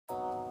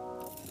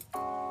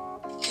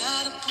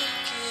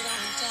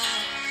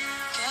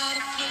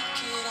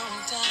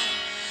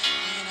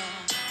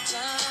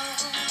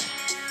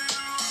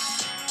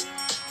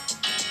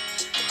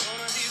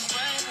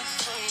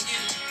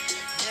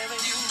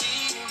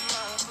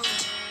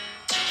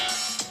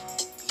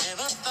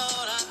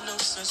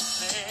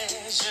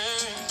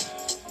pleasure.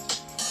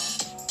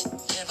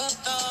 Never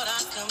thought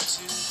I'd come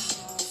to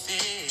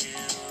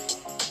feel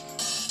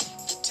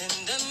the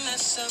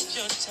tenderness of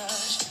your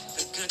touch,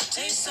 the good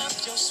taste of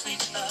your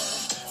sweet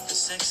love, the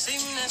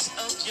sexiness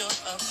of your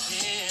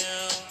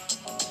appeal.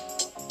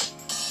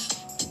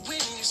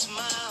 When you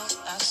smile,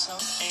 I saw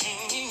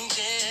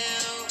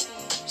angels,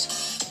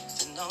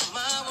 then all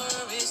my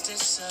worries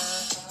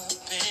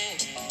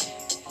disappeared.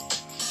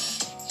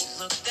 You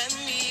looked at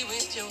me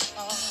with your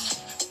heart,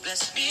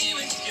 blessed me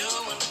with your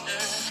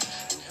wonder,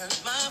 and heard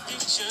my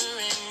future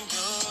in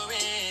your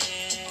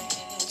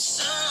end.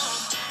 So,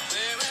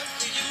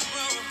 wherever you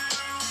roam,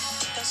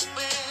 that's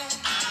where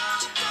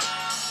I'll go.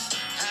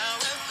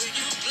 However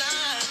you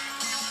glide,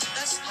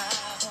 that's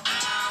how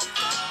I'll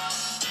go.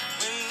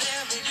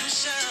 Whenever you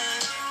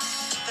shine,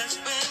 that's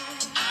when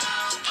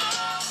I'll go.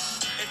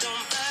 It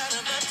don't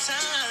matter the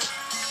time,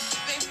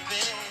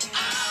 baby,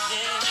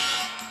 yeah.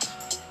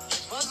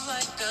 It was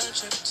like a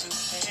trip to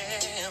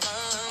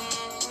heaven,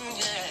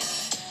 yeah.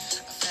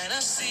 A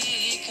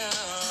fantasy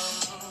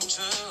come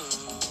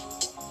true.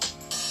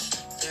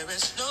 There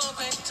is no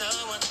greater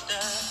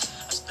wonder.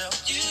 A spell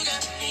you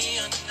got me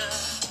under.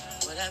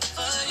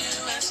 Whatever you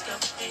ask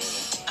of me,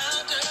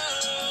 I'll do.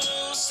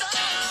 So,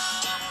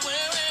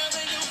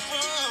 wherever you're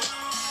from,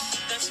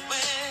 that's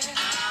where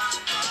I'll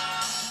go.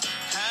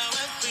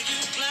 However you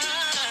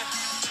glide,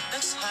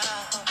 that's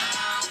how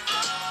I'll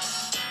go.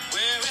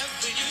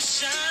 Wherever you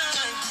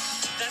shine,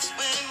 that's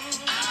when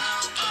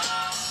I'll go.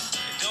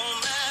 It don't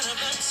matter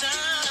the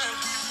time,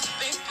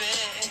 baby,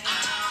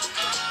 I'll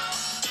go.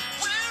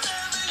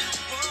 Wherever you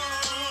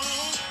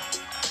want,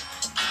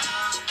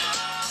 I'll go.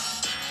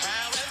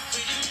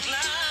 However you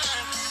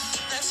glide,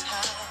 that's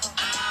how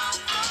I'll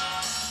go.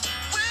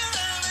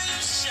 Wherever you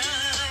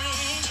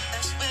shine,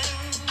 that's when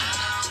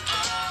I'll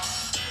go.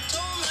 It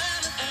don't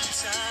matter the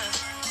time,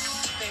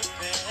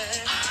 baby,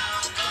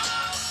 I'll go.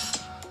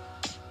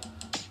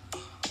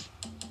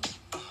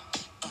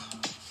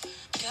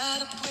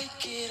 Gotta break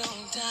it on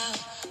down.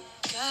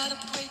 Gotta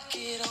break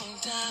it on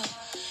down.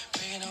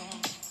 Break it on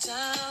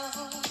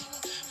down.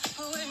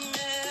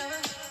 Whenever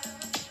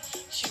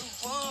you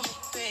want me,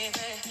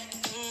 baby.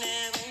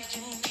 Whenever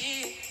you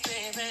need,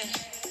 baby.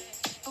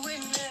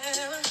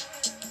 Whenever,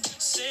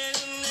 say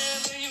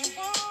whenever you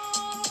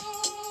want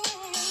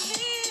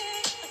me.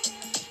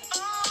 Oh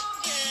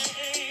yeah,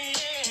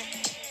 yeah.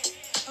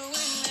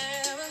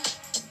 Whenever,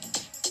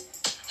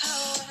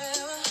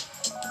 however.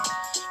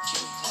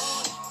 You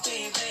want it,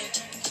 baby,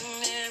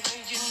 whenever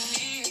you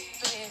need,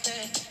 baby.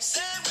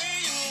 Say where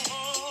you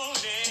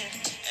want it,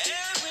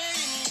 and where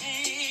you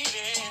need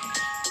it.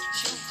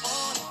 You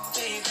want it,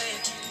 baby,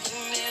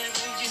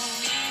 whenever you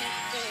need it,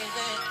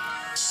 baby.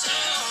 So,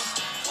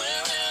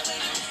 wherever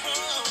you're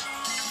from,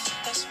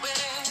 that's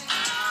where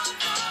I'll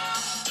go.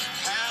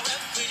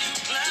 However you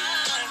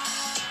glide,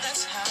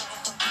 that's how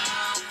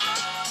I'll go.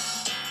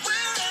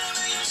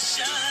 Wherever you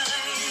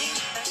shine,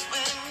 that's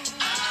when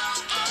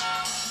I'll go.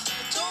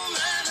 It don't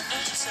matter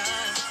the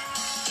time,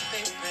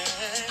 baby.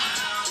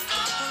 I'll go.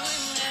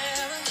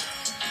 Whenever,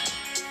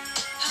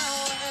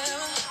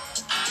 however,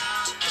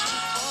 you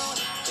want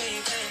it,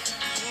 baby.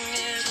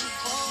 Whenever you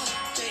want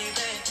it,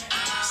 baby.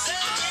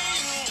 Say where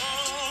you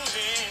want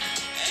it,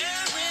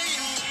 and where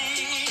you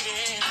need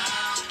it.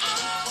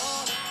 You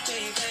want it,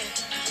 baby.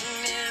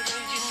 Whenever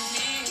you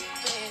need it,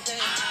 baby.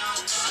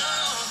 So,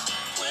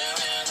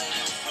 wherever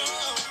you're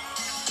from,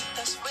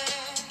 that's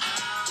where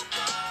I'll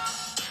go.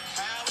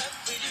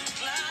 However you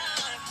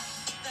glide,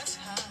 that's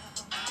how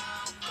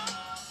I'll go.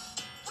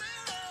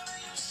 Wherever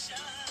you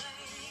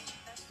shine,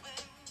 that's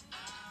when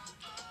I'll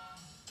go.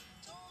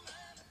 Don't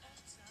matter the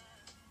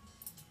time.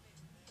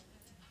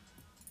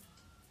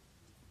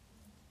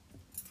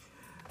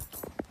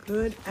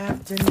 Good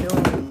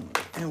afternoon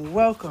and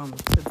welcome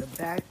to the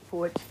Back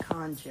Porch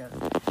Conjure.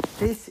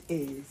 This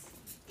is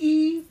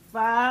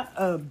Ifa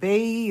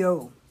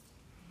Abeyo.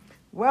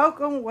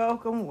 Welcome,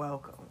 welcome,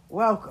 welcome,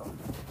 welcome,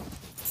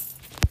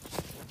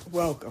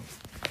 welcome.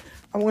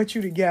 I want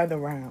you to gather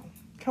around.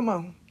 Come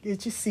on,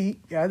 get your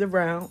seat, gather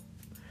around.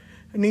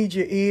 I need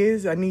your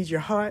ears, I need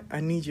your heart,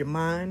 I need your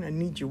mind, I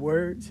need your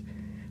words.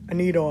 I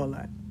need all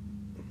that.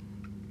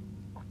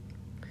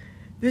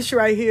 This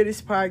right here,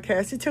 this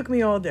podcast, it took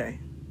me all day.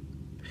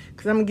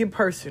 Because I'm going to get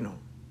personal.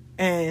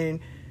 And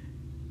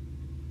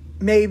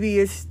maybe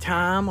it's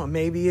time or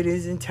maybe it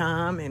isn't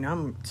time. And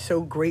I'm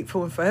so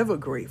grateful and forever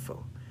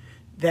grateful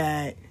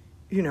that,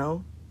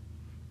 y'all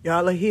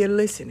are here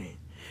listening.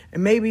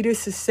 And maybe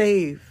this will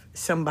save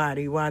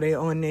somebody while they're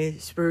on their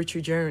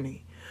spiritual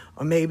journey.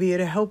 Or maybe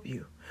it'll help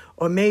you.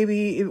 Or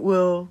maybe it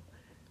will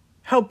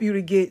help you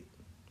to get,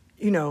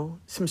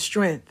 some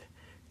strength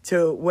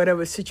to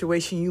whatever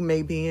situation you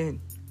may be in.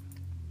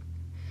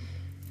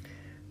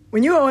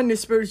 When you're on the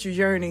spiritual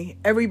journey,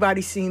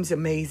 everybody seems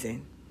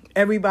amazing.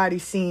 Everybody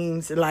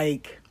seems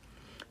like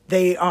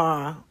they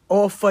are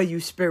all for you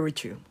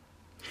spiritual.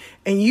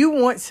 And you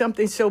want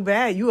something so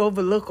bad, you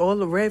overlook all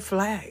the red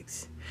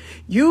flags.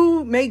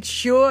 You make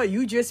sure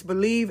you just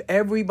believe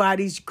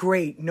everybody's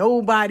great.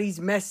 Nobody's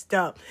messed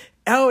up.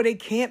 Oh, they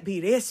can't be.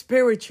 They're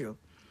spiritual.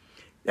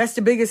 That's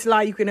the biggest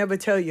lie you can ever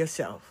tell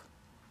yourself.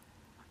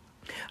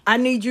 I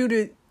need you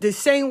to, the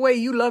same way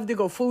you love to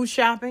go food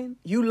shopping,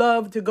 you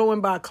love to go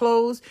and buy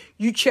clothes,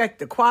 you check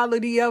the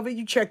quality of it,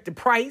 you check the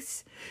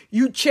price,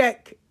 you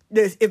check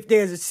if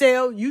there's a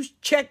sale, you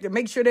check to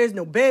make sure there's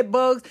no bed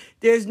bugs,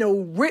 there's no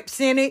rips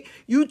in it.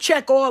 You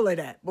check all of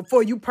that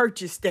before you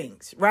purchase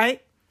things,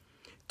 right?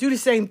 Do the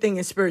same thing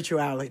in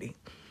spirituality.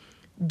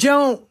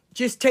 Don't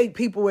just take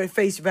people at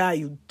face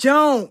value.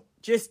 Don't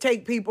just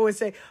take people and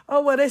say,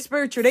 oh, well, they're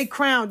spiritual, they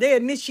crowned, they're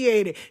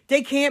initiated,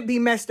 they can't be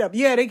messed up.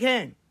 Yeah, they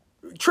can.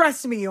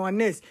 Trust me on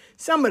this.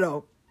 Some of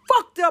the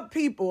fucked up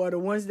people are the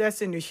ones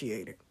that's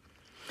initiated.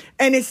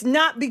 And it's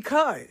not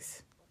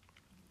because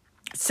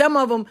some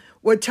of them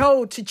were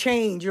told to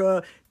change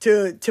or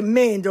to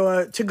mend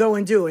or to go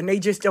and do, and they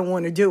just don't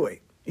want to do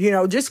it. You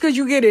know, just because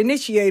you get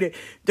initiated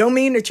don't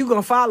mean that you're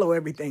going to follow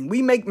everything.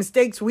 We make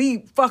mistakes.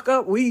 We fuck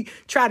up. We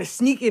try to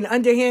sneak in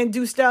underhand,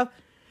 do stuff.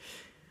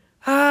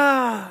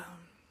 But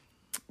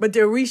the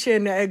Orisha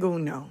and the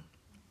Egun know.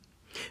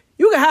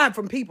 You can hide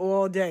from people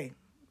all day,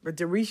 but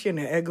the Orisha and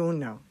the Egun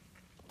know.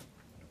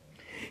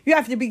 You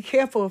have to be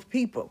careful of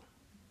people.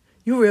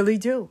 You really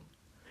do.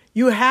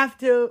 You have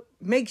to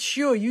make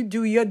sure you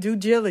do your due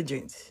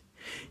diligence.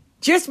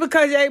 Just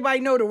because everybody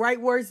know the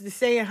right words to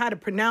say and how to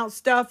pronounce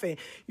stuff, and,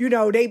 you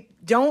know, they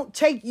don't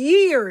take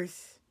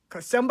years,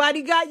 because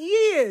somebody got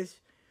years.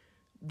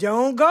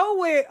 Don't go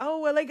with, oh,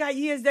 well, they got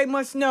years, they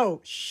must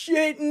know.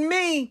 Shitting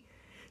me.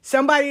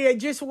 Somebody that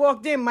just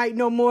walked in might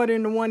know more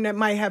than the one that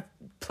might have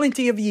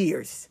plenty of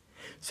years.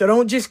 So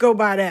don't just go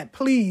by that.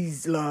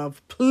 Please,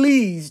 love,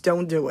 please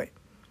don't do it.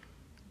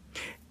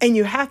 And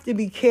you have to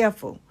be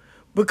careful,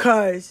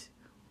 because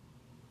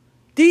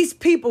these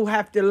people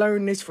have to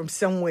learn this from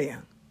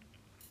somewhere.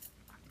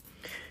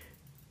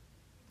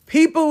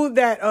 People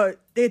that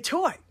they're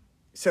taught.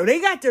 So they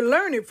got to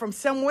learn it from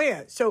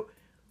somewhere. So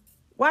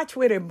watch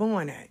where they're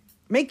born at.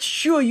 Make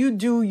sure you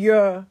do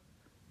your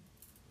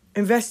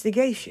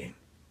investigation.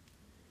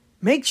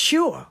 Make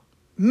sure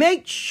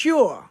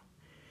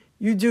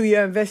you do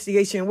your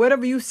investigation.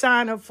 Whatever you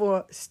sign up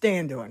for,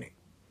 stand on it.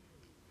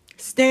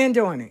 Stand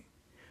on it.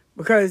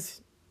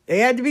 Because they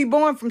had to be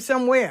born from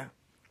somewhere.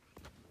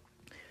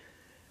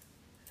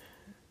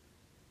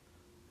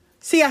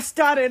 See, I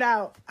started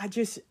out,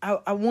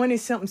 I wanted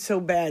something so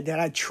bad that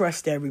I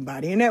trust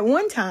everybody. And at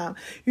one time,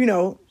 you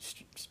know,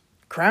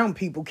 crown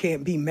people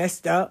can't be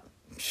messed up.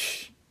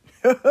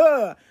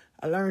 I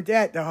learned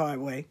that the hard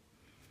way.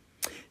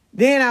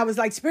 Then I was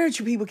like,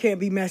 spiritual people can't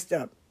be messed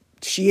up.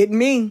 Shit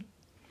me.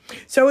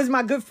 So it was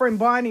my good friend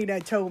Barney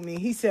that told me.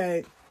 He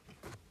said,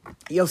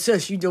 yo,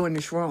 sis, you doing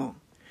this wrong.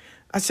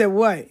 I said,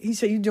 what? He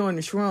said, you doing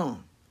this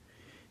wrong.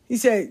 He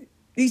said,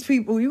 these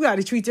people, you got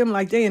to treat them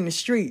like they in the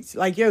streets.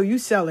 Like, yo, you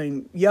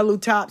selling yellow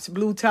tops,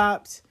 blue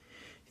tops.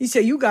 He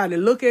said, you got to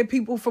look at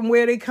people from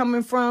where they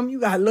coming from. You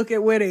got to look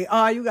at where they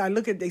are. You got to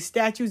look at their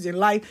statues in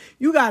life.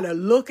 You got to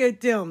look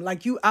at them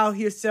like you out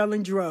here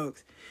selling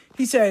drugs.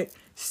 He said,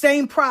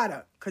 same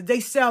product, because they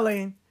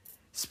selling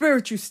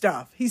spiritual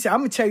stuff. He said,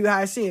 I'm going to tell you how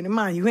I see it. And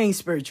mind you, ain't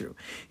spiritual.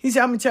 He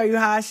said, I'm going to tell you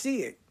how I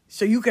see it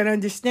so you can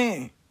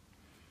understand.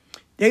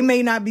 They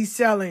may not be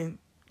selling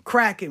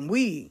crack and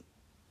weed.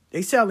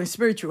 They selling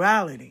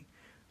spirituality.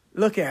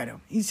 Look at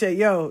them. He said,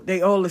 yo,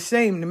 they all the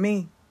same to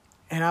me.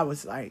 And I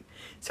was like,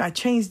 so I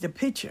changed the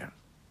picture.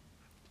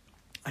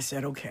 I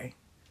said, okay.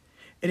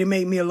 And it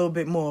made me a little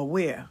bit more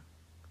aware.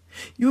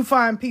 You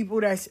find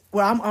people that's,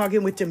 well, I'm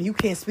arguing with them. You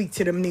can't speak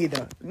to them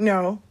neither.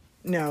 No.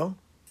 And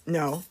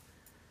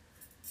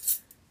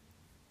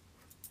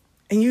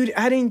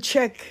I didn't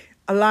check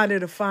a lot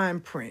of the fine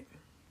print.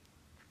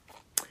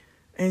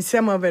 And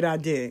some of it I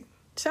did.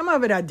 Some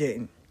of it I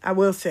didn't. I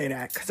will say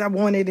that, because I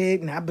wanted it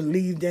and I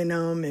believed in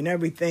them and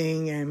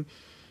everything. And,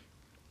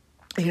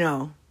 you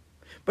know,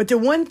 but the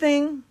one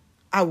thing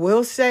I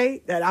will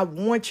say that I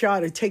want y'all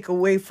to take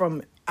away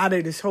from out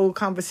of this whole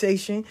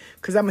conversation,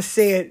 because I'm going to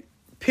say it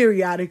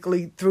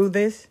periodically through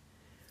this.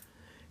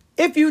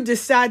 If you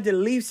decide to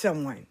leave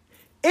someone,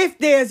 if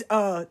there's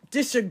a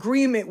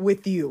disagreement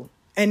with you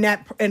and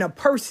a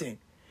person,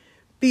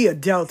 be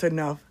adult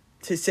enough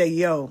to say,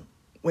 yo,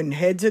 when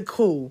heads are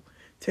cool,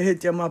 to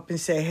hit them up and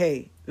say,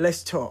 hey,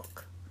 let's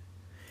talk.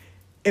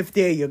 If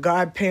they're your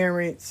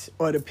godparents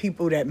or the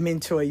people that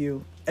mentor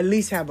you, at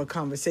least have a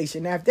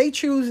conversation. Now, if they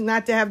choose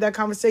not to have that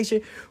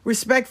conversation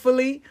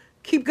respectfully,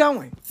 keep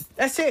going.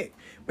 That's it.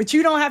 But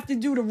you don't have to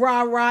do the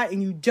rah-rah,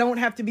 and you don't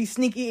have to be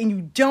sneaky, and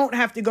you don't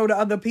have to go to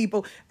other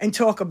people and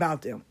talk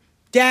about them.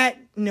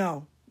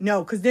 No,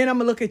 because then I'm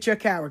going to look at your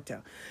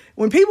character.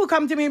 When people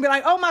come to me and be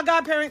like, oh, my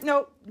godparent,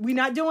 no, we're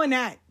not doing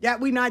that. That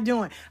we're not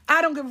doing.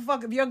 I don't give a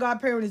fuck if your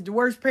godparent is the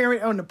worst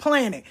parent on the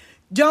planet.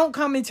 Don't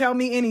come and tell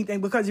me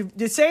anything, because if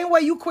the same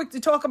way you quick to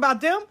talk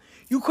about them,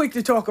 you quick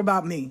to talk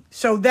about me.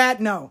 So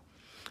no.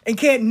 And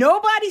can't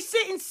nobody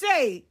sit and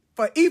say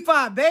for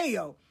Ifa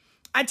Bayo,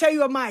 I tell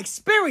you of my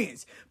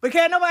experience, but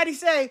can't nobody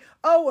say,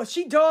 oh, well,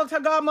 she dogged her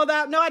godmother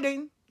out.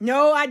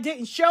 No, I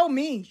didn't. Show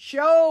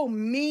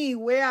me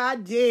where I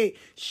did.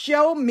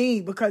 Show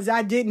me, because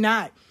I did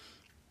not.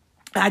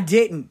 I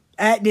didn't.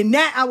 And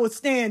that I will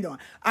stand on.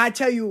 I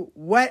tell you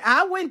what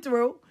I went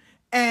through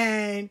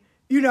and,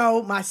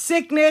 my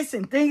sickness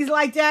and things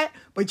like that.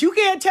 But you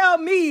can't tell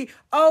me,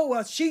 oh,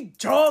 well, she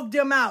dogged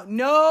him out.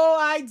 No,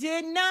 I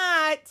did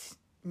not.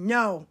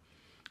 No.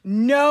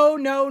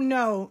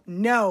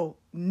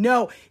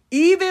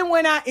 Even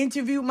when I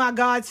interviewed my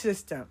god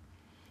sister,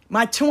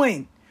 my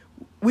twin,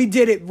 we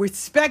did it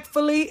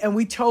respectfully and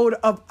we told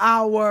of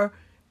our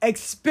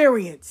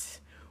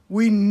experience.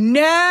 We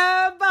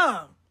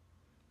never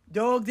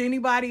dogged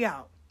anybody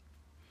out.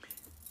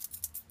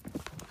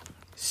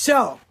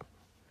 So,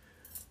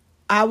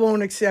 I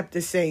won't accept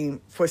the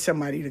same for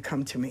somebody to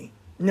come to me.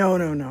 No.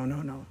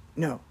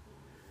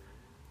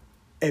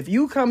 If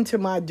you come to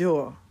my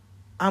door,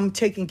 I'm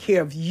taking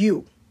care of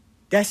you.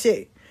 That's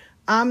it.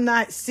 I'm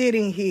not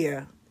sitting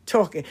here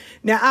talking.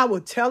 Now, I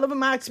will tell them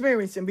my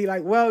experience and be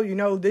like, well,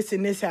 this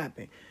and this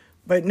happened.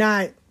 But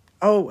not,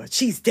 oh,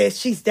 she's this,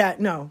 she's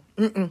that. No.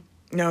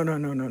 No.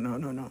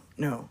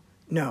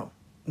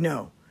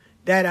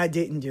 That I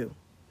didn't do.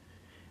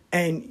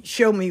 And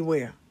show me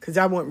where, because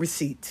I want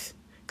receipts.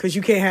 Because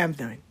you can't have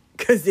none,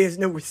 because there's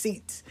no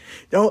receipts.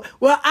 Well,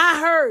 I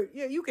heard,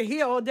 you can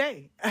hear all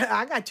day.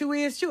 I got 2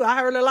 ears too.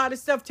 I heard a lot of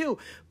stuff too.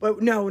 But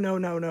no.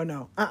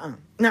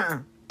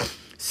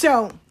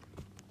 So,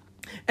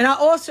 and I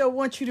also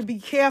want you to be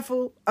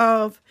careful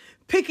of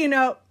picking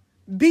up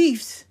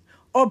beefs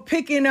or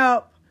picking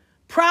up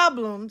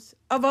problems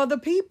of other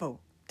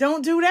people.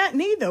 Don't do that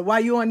neither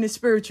while you're on this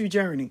spiritual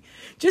journey.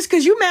 Just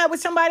because you mad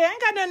with somebody,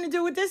 ain't got nothing to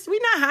do with this. We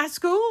not high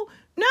school.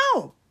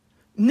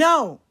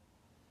 No.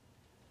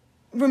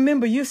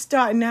 Remember, you're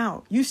starting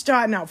out. You're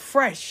starting out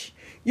fresh.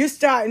 You're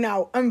starting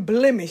out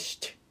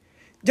unblemished.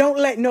 Don't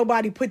let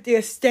nobody put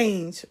their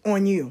stains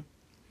on you,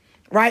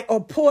 right?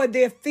 Or pour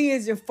their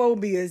fears and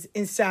phobias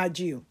inside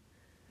you.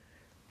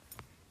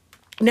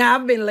 Now,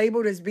 I've been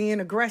labeled as being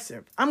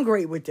aggressive. I'm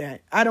great with that.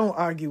 I don't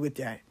argue with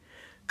that.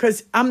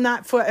 Because I'm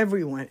not for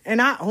everyone.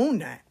 And I own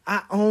that.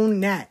 I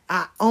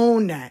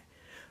own that.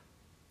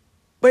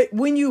 But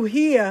when you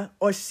hear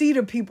or see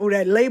the people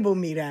that label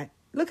me that,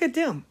 look at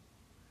them.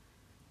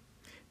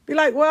 Be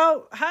like,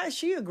 well, how is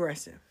she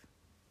aggressive?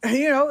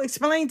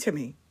 Explain to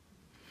me.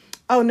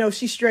 Oh, no,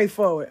 she's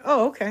straightforward.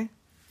 Oh, okay.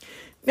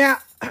 Now,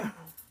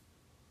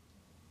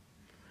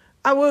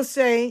 I will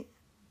say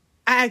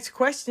I ask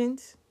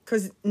questions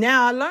because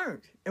now I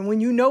learned. And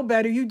when you know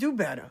better, you do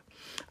better.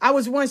 I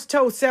was once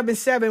told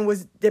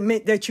 7-7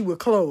 meant that you were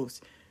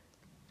closed.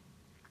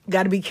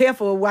 Got to be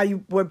careful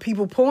what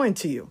people pour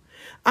into you.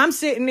 I'm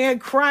sitting there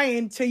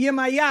crying to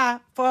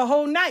Yemaya for a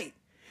whole night.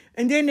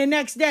 And then the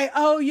next day,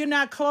 oh, you're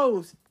not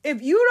closed.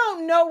 If you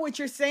don't know what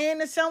you're saying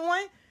to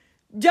someone,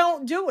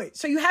 don't do it.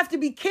 So you have to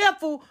be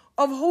careful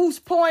of who's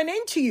pouring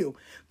into you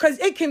because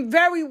it can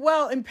very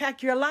well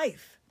impact your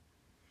life.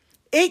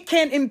 It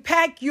can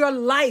impact your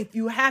life.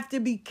 You have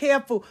to be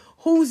careful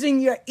who's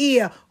in your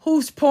ear,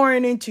 who's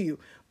pouring into you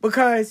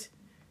because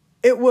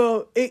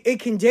it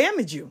can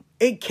damage you.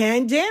 It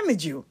can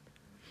damage you.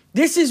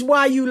 This is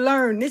why you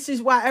learn. This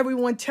is why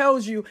everyone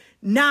tells you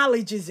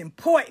knowledge is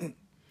important.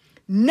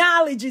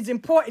 Knowledge is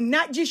important,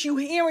 not just you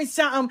hearing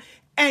something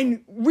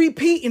and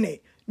repeating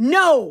it.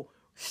 No,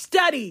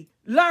 study,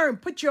 learn,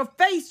 put your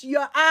face,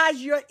 your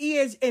eyes, your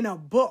ears in a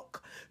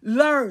book.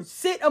 Learn,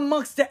 sit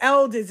amongst the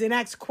elders and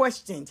ask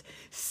questions.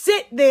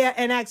 Sit there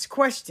and ask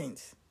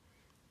questions.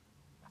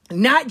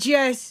 Not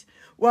just,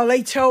 well,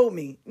 they told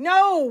me.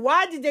 No,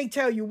 why did they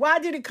tell you? Why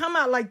did it come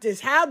out like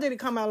this? How did it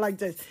come out like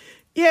this?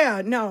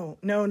 Yeah, no.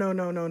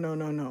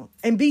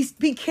 And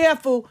be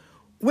careful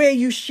where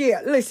you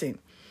share. Listen.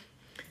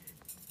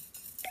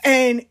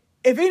 And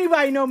if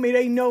anybody know me,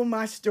 they know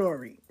my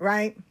story,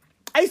 right?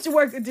 I used to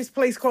work at this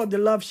place called the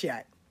Love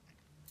Shack.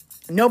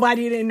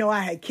 Nobody didn't know I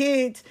had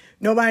kids.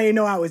 Nobody didn't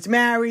know I was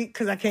married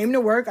because I came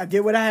to work. I did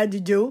what I had to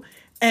do.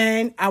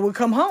 And I would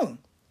come home,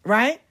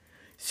 right?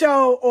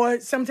 So, or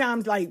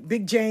sometimes like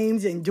Big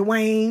James and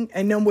Dwayne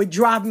and them would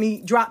drop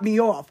me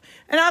off.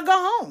 And I'd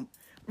go home,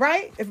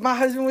 right? If my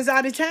husband was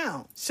out of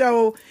town.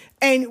 So,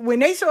 and when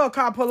they saw a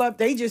car pull up,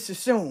 they just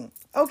assumed.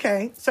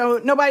 Okay, so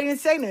nobody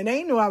didn't say nothing. They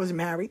didn't know I was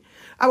married.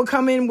 I would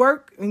come in,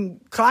 work,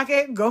 and clock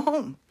it, go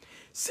home.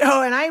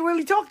 So, and I didn't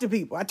really talk to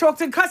people. I talked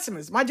to the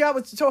customers. My job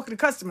was to talk to the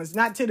customers,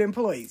 not to the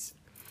employees.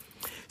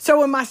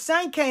 So when my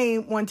son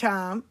came one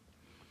time,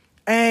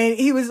 and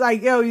he was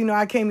like, yo,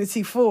 I came to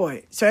see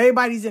Floyd. So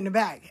everybody's in the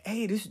back.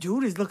 Hey, this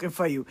dude is looking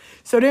for you.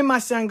 So then my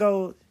son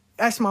goes,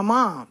 that's my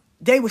mom.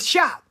 They were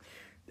shocked.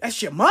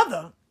 That's your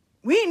mother?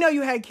 We didn't know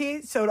you had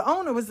kids. So the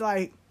owner was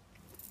like,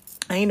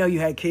 I didn't know you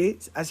had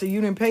kids. I said,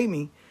 you didn't pay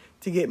me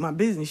to get my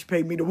business. You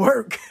paid me to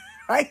work.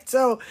 Right?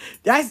 So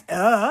that's,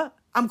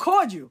 I'm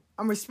cordial.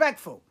 I'm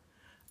respectful.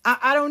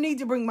 I don't need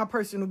to bring my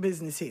personal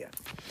business here.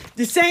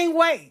 The same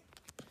way.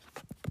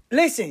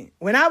 Listen,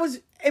 when I was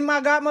in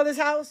my godmother's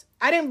house,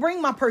 I didn't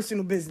bring my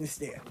personal business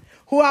there.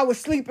 Who I was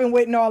sleeping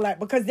with and all that.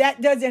 Because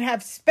that doesn't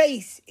have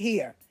space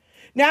here.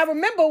 Now, I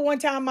remember one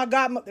time my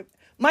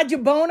My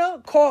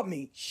Jabona called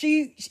me.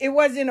 It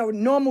wasn't a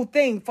normal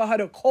thing for her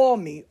to call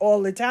me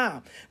all the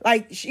time.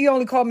 Like, she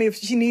only called me if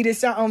she needed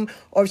something,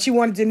 or if she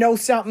wanted to know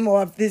something,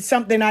 or if there's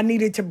something I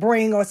needed to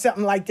bring or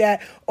something like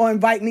that, or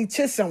invite me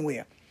to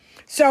somewhere.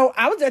 So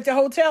I was at the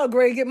hotel,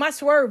 Greg, get my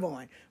swerve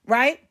on,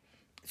 right?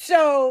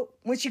 So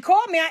when she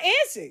called me, I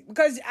answered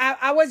because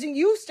I wasn't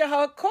used to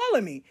her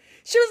calling me.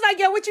 She was like,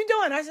 yo, what you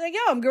doing? I was like,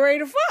 yo, I'm getting ready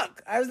to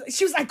fuck.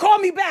 She was like, call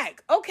me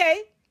back.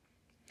 Okay.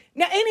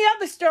 Now, any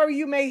other story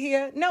you may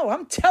hear, no,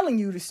 I'm telling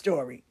you the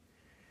story.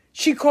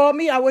 She called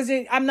me.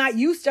 I'm not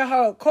used to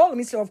her calling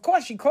me. So, of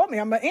course, she called me.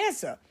 I'm going to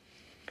answer.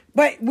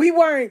 But we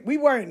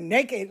weren't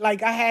naked.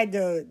 Like, I had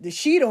the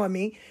sheet on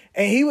me,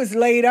 and he was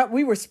laid up.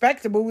 We were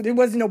respectable. There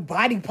wasn't no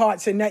body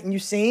parts or nothing you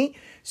seen.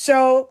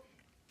 So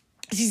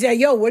she said,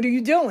 yo, what are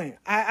you doing?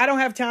 I don't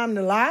have time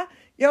to lie.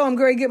 Yo, I'm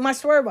going to get my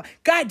swerve on.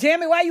 God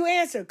damn it, why you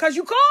answer? Because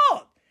you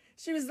called.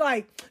 She was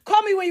like,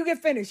 call me when you get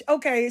finished.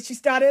 Okay, and she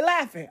started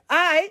laughing. All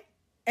right.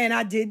 And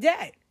I did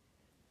that.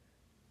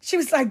 She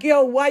was like,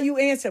 yo, why you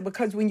answer?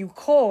 Because when you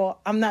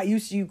call, I'm not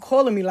used to you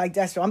calling me like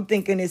that. So I'm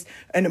thinking it's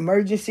an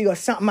emergency or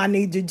something I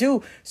need to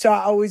do. So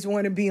I always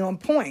want to be on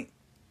point,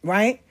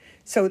 right?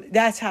 So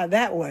that's how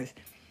that was.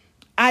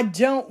 I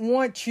don't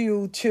want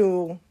you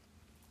to,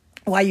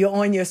 while you're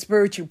on your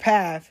spiritual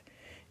path,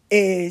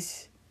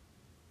 is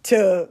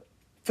to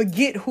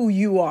forget who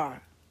you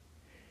are.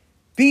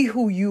 Be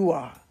who you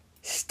are.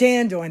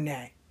 Stand on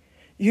that.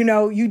 You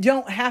know, you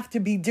don't have to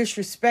be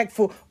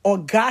disrespectful or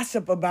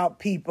gossip about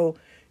people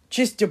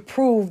just to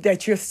prove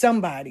that you're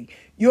somebody.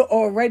 You're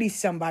already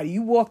somebody.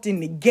 You walked in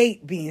the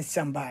gate being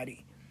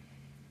somebody.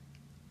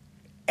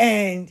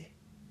 And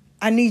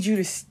I need you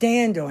to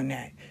stand on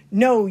that.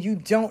 No, you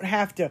don't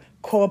have to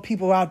call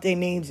people out their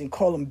names and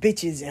call them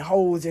bitches and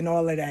hoes and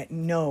all of that.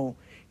 No,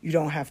 you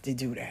don't have to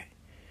do that.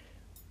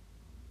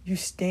 You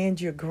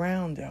stand your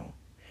ground, though,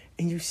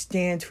 and you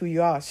stand who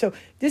you are. So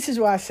this is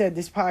why I said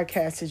this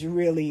podcast is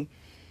really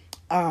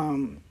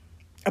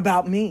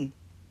about me.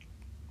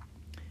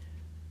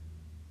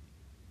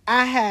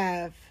 I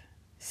have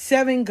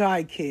 7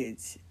 god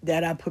kids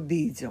that I put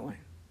beads on.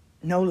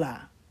 No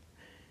lie.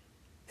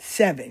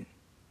 7.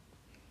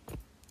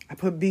 I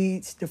put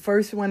beads. The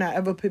first one I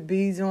ever put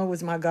beads on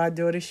was my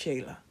goddaughter,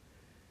 Shayla.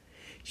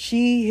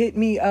 She hit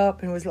me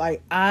up and was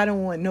like, I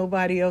don't want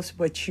nobody else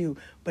but you,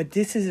 but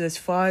this is as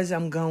far as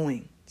I'm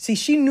going. See,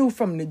 she knew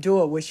from the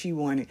door what she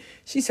wanted.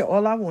 She said,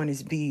 all I want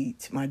is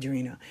beads,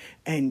 Madrina.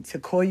 And to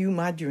call you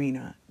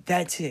Madrina,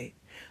 that's it.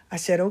 I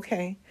said,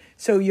 okay.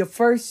 So your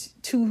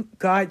first 2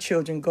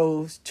 godchildren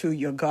goes to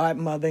your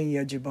godmother and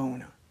your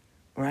Jabona,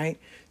 right?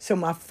 So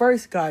my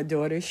first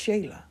goddaughter is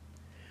Shayla.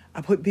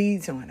 I put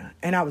beads on her,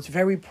 and I was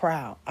very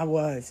proud. I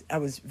was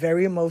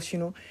very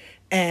emotional,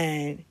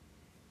 and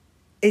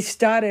it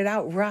started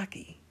out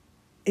rocky.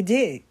 It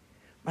did.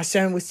 My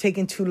son was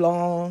taking too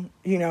long,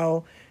 you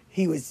know.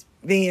 He was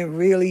being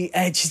really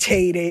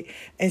agitated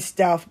and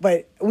stuff,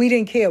 but we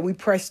didn't care. We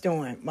pressed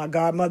on. My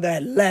godmother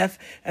had left,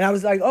 and I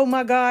was like, oh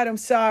my God, I'm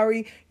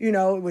sorry. You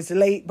know, it was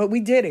late, but we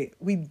did it.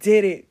 We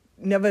did it.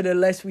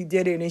 Nevertheless, we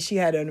did it, and she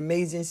had an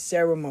amazing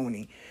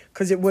ceremony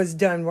because it was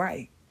done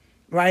right?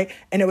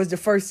 And it was the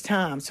first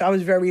time, so I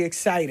was very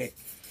excited.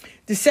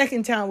 The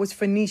second time was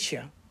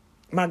Phoenicia,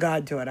 my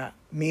goddaughter.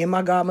 Me and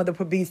my godmother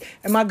put beads,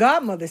 and my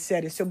godmother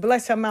said it, so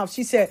bless her mouth.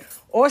 She said,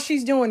 all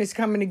she's doing is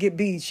coming to get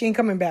beads. She ain't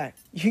coming back.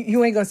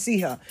 You ain't going to see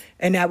her.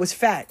 And that was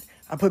fact.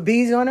 I put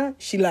beads on her.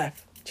 She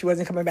left. She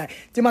wasn't coming back.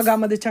 Then my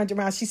godmother turned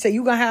around. She said,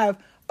 you're going to have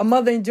a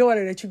mother and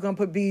daughter that you're going to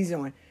put beads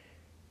on.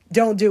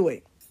 Don't do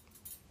it.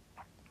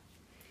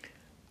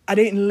 I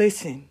didn't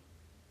listen.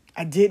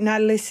 I did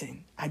not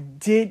listen. I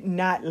did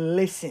not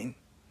listen.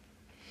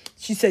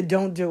 She said,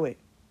 don't do it.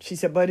 She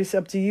said, but it's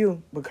up to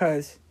you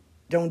because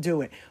don't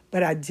do it.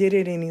 But I did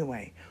it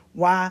anyway.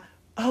 Why?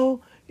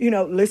 Oh,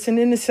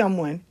 listening to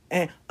someone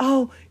and,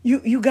 oh,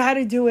 you got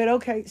to do it.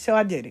 Okay. So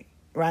I did it,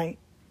 right?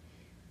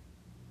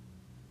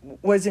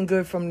 Wasn't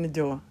good from the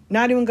door.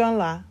 Not even going to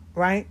lie,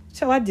 right?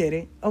 So I did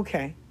it.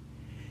 Okay.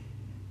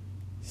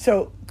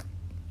 So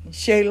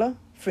Shayla,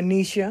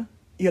 Phoenicia,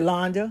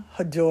 Yolanda,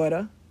 her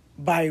daughter,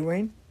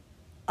 Byron,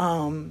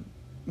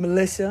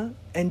 Melissa,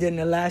 and then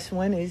the last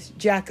one is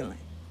Jacqueline.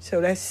 So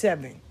that's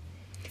 7.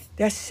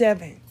 That's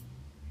 7.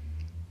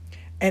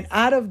 And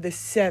out of the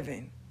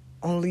 7,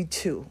 only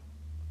 2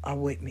 are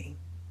with me.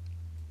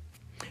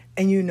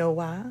 And you know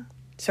why?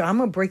 So I'm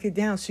going to break it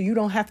down so you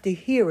don't have to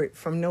hear it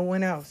from no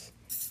one else.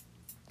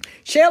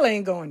 Shayla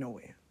ain't going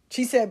nowhere.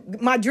 She said,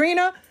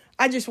 Madrina,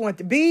 I just want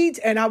the beads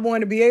and I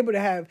want to be able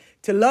to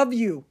love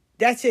you.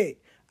 That's it.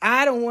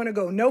 I don't want to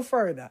go no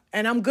further.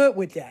 And I'm good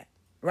with that,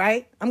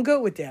 right? I'm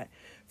good with that.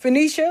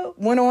 Phoenicia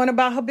went on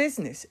about her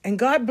business. And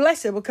God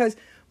bless her because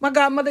my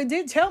godmother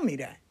did tell me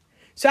that.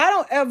 So I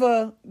don't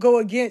ever go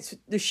against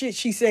the shit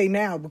she say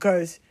now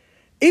because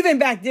even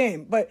back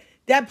then, but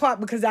that part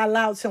because I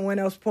allowed someone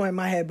else point in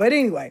my head. But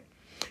anyway,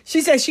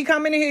 she said she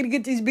coming in here to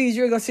get these beads.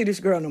 You ain't going to see this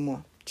girl no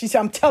more. She said,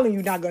 I'm telling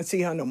you, not going to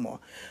see her no more.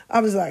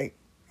 I was like,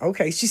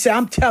 okay. She said,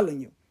 I'm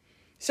telling you.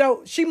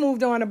 So she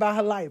moved on about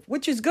her life,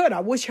 which is good. I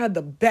wish her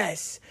the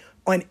best.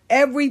 On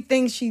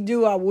everything she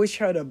do, I wish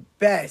her the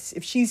best.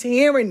 If she's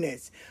hearing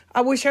this,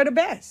 I wish her the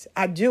best.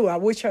 I do. I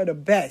wish her the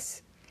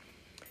best.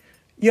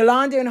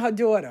 Yolanda and her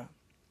daughter,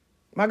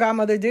 my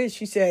godmother did.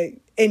 She said,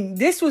 and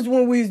this was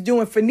when we was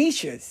doing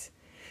Phoenicia's.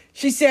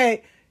 She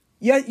said,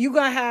 yeah, you're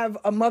going to have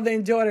a mother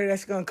and daughter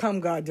that's going to come,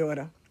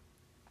 goddaughter.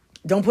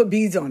 Don't put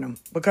beads on them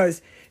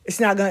because it's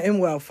not going to end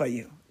well for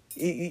you.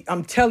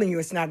 I'm telling you,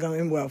 it's not going to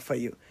end well for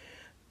you.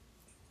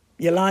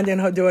 Yolanda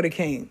and her daughter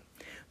came.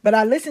 But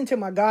I listened to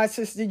my god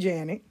sister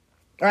Janet,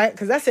 right?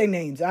 Because I say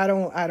names. I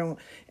don't,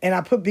 and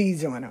I put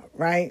beads on her,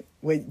 right?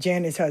 With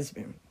Janet's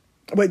husband.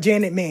 With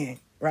Janet man,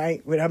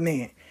 right? With her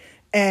man.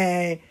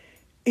 And,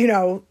 you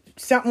know,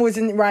 something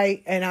wasn't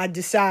right. And I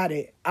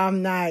decided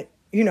I'm not,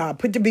 you know, I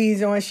put the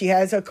beads on. She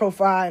has her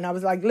kofar. And I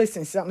was like,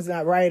 listen, something's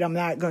not right. I'm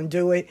not going to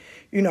do it.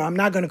 You know, I'm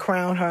not going to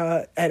crown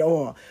her at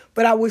all.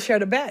 But I wish her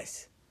the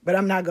best. But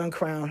I'm not going to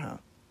crown her.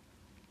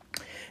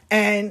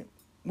 And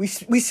we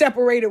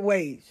separated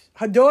ways.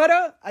 Her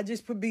daughter, I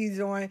just put beads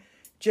on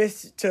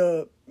just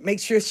to make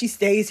sure she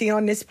stays here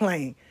on this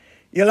plane.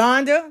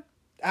 Yolanda,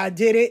 I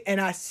did it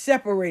and I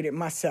separated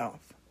myself.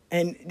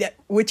 And that,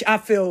 which I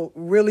feel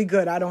really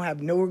good. I don't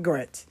have no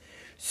regrets.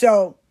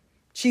 So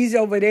she's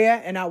over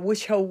there and I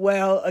wish her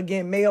well.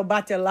 Again, may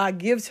Allah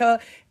gives her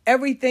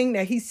everything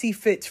that he see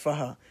fits for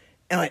her.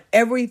 And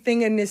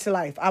everything in this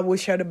life, I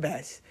wish her the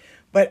best.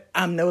 But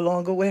I'm no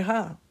longer with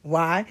her.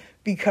 Why?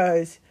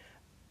 Because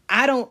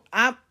I'm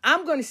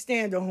going to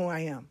stand on who I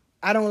am.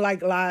 I don't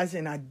like lies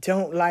and I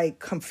don't like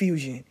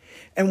confusion.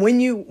 And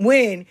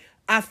when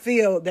I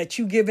feel that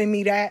you giving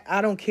me that,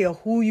 I don't care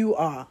who you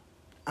are.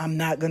 I'm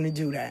not going to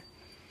do that.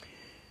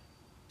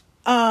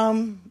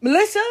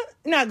 Melissa,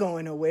 not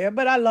going nowhere,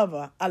 but I love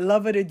her. I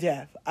love her to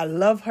death. I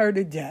love her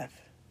to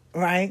death,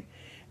 right?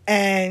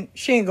 And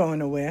she ain't going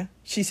nowhere.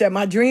 She said,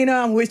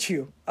 Madrina, I'm with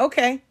you.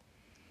 Okay.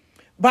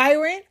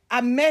 Byron,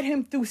 I met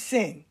him through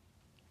sin.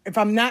 If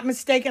I'm not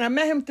mistaken, I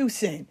met him through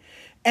sin.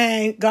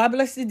 And God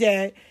bless the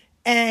dead.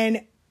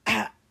 And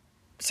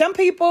some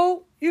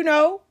people, you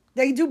know,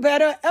 they do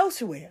better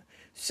elsewhere.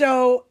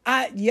 So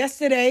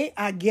yesterday,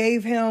 I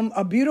gave him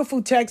a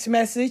beautiful text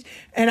message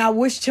and I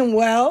wished him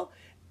well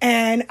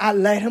and I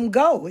let him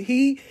go.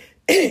 He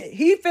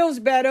feels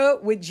better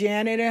with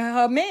Janet and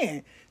her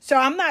man. So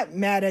I'm not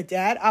mad at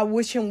that. I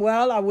wish him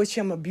well. I wish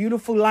him a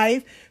beautiful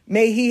life.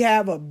 May he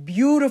have a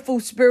beautiful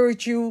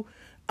spiritual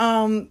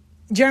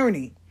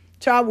journey.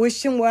 So I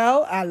wish him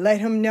well. I let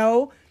him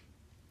know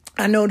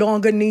I no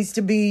longer needs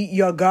to be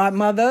your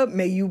godmother.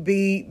 May you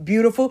be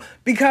beautiful.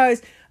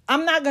 Because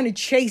I'm not going to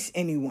chase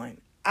anyone.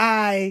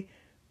 I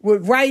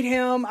would write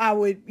him. I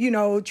would, you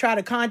know, try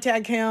to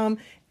contact him.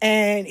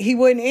 And he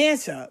wouldn't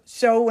answer.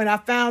 So when I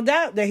found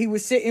out that he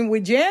was sitting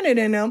with Janet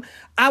and them,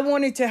 I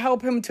wanted to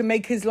help him to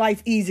make his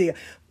life easier.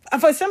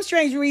 For some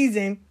strange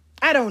reason,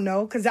 I don't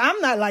know, because I'm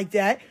not like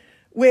that,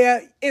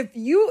 where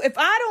if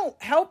I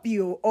don't help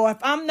you or if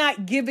I'm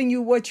not giving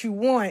you what you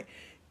want,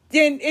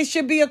 then it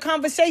should be a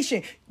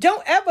conversation.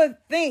 Don't ever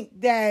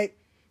think that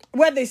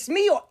whether it's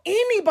me or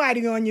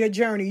anybody on your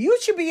journey, you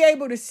should be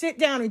able to sit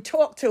down and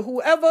talk to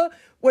whoever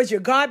was your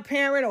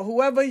godparent or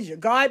whoever is your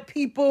god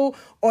people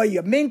or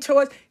your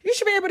mentors. You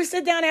should be able to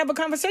sit down and have a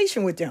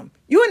conversation with them.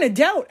 You're an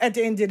adult at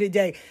the end of the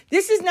day.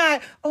 This is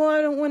not, oh,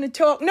 I don't want to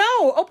talk.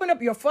 No, open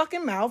up your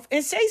fucking mouth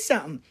and say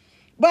something.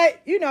 But,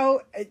 you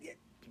know,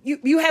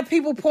 you have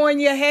people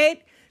pouring your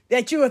head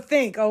that you will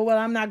think, oh, well,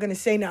 I'm not going to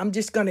say no. I'm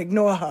just going to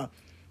ignore her.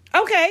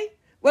 Okay,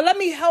 well, let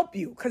me help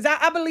you because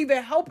I believe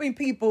in helping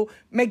people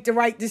make the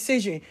right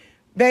decision.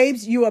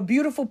 Babes, you're a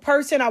beautiful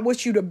person. I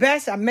wish you the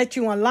best. I met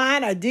you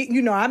online. I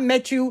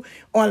met you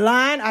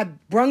online. I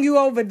brung you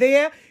over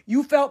there.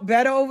 You felt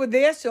better over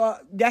there. So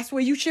that's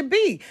where you should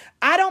be.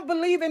 I don't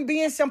believe in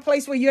being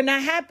someplace where you're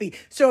not happy.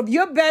 So if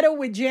you're better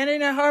with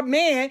Janet and her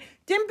man,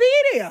 then be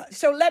there.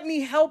 So let me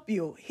help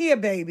you. Here,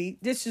 baby,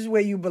 this is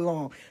where you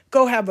belong.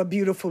 Go have a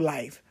beautiful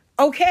life.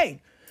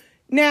 Okay.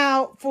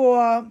 Now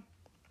for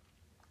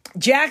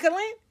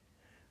Jacqueline,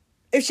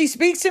 if she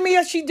speaks to me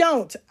or she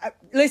don't,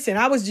 listen,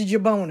 I was the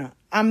Jabona.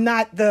 I'm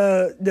not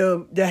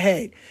the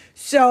head.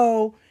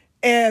 So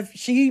if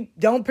she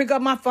don't pick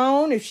up my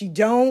phone, if she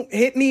don't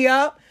hit me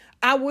up,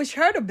 I wish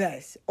her the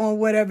best on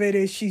whatever it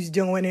is she's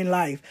doing in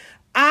life.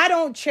 I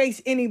don't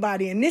chase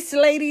anybody. And this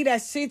lady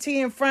that sits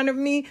here in front of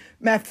me,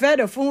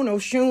 Mafeta Funo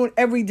Shun,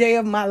 every day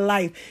of my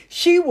life,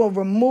 she will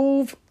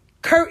remove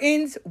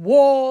curtains,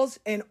 walls,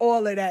 and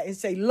all of that and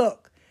say,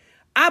 look,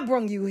 I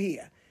brung you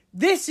here.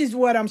 This is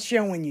what I'm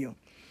showing you.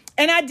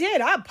 And I did.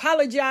 I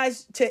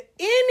apologized to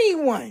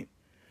anyone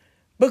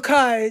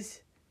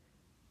because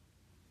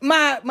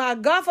my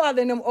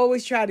godfather and them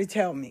always try to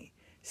tell me,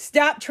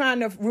 stop trying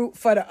to root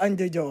for the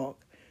underdog.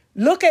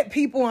 Look at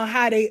people and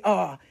how they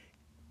are.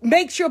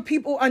 Make sure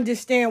people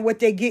understand what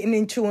they're getting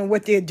into and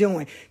what they're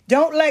doing.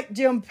 Don't let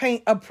them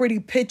paint a pretty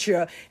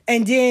picture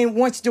and then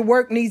once the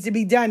work needs to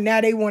be done, now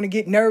they want to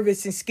get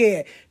nervous and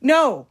scared.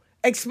 No.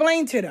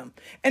 Explain to them.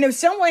 And if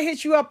someone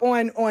hits you up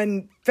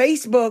on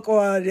Facebook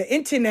or the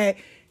internet,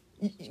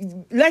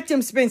 let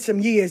them spend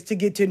some years to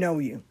get to know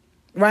you.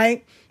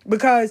 right?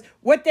 Because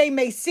what they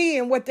may see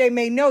and what they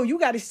may know, you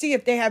got to see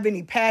if they have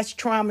any past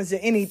traumas or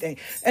anything.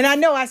 And I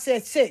know I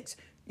said 6.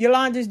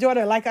 Yolanda's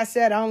daughter, like I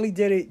said, I only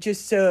did it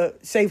just to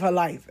save her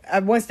life.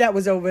 Once that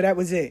was over, that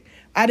was it.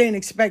 I didn't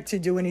expect to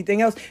do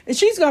anything else. And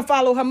she's going to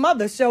follow her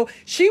mother. So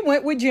she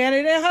went with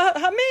Janet and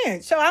her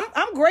man. So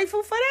I'm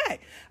grateful for that.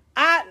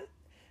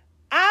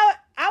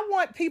 I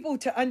want people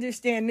to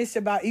understand this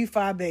about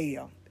Ifa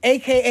Bayo,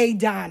 a.k.a.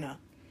 Donna.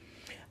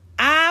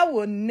 I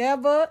will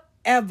never,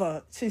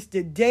 ever, since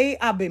the day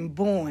I've been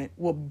born,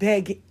 will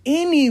beg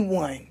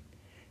anyone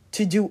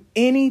to do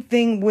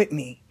anything with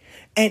me.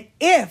 And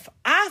if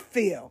I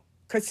feel,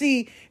 because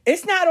see,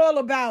 it's not all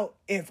about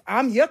if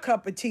I'm your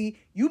cup of tea,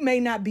 you may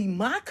not be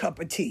my cup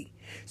of tea.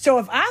 So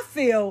if I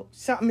feel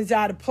something is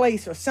out of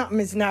place or something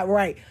is not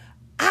right,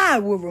 I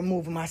will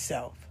remove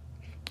myself.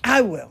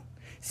 I will.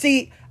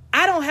 See,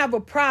 I don't have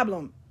a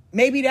problem.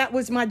 Maybe that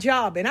was my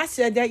job. And I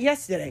said that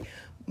yesterday.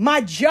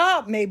 My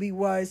job maybe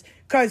was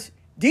because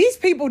these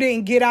people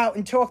didn't get out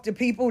and talk to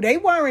people. They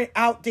weren't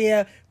out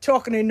there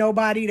talking to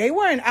nobody. They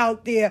weren't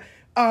out there,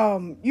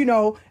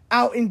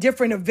 out in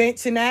different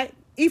events and that.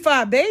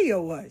 Ifa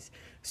Bayo was.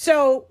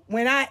 So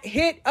when I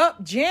hit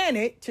up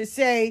Janet to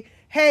say,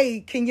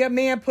 hey, can your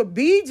man put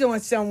beads on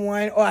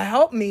someone or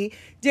help me?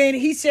 Then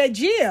he said,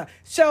 yeah.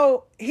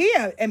 So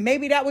here, and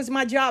maybe that was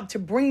my job to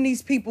bring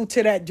these people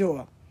to that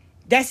door.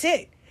 That's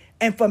it.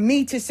 And for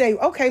me to say,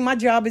 okay, my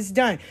job is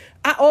done.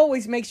 I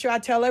always make sure I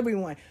tell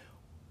everyone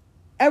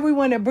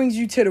that brings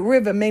you to the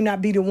river may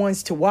not be the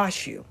ones to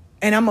wash you.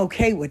 And I'm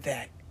okay with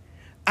that.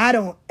 I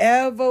don't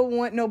ever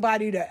want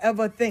nobody to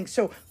ever think.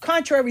 So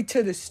contrary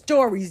to the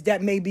stories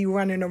that may be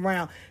running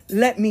around,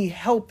 let me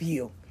help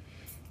you.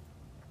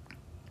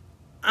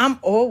 I'm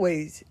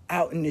always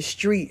out in the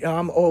street. Or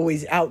I'm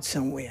always out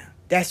somewhere.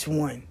 That's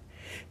one.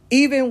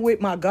 Even with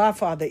my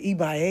godfather,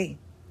 Ibae,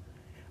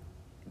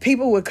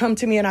 people would come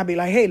to me and I'd be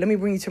like, hey, let me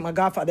bring you to my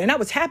godfather. And I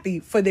was happy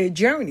for their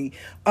journey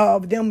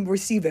of them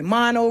receiving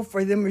mono,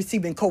 for them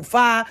receiving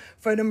Kofa,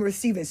 for them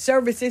receiving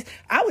services.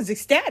 I was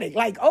ecstatic.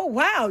 Like, oh,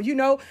 wow,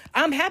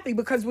 I'm happy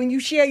because when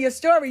you share your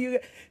story,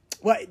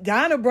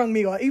 Donna brung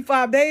me or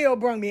Ifa Bayo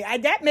brung me.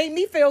 That made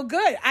me feel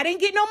good. I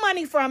didn't get no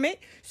money from it.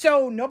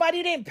 So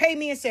nobody didn't pay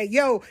me and say,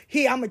 yo,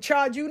 here, I'm going to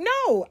charge you.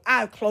 No,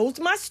 I closed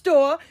my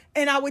store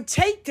and I would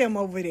take them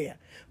over there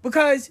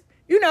because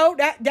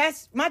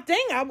that's my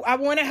thing. I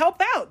want to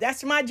help out.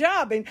 That's my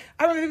job. And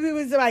I remember it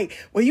was like,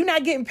 well, you're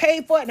not getting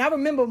paid for it. And I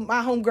remember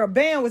my homegirl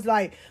band was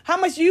like, how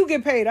much do you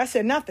get paid? I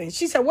said, nothing.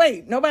 She said,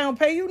 wait, nobody don't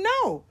pay you?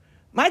 No.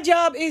 My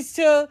job is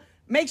to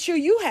make sure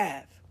you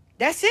have.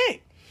 That's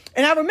it.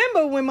 And I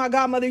remember when my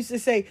godmother used to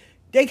say,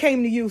 they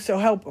came to you, so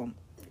help them.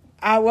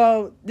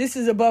 This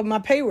is above my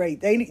pay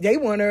rate. They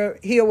want to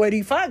hear what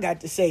Ifa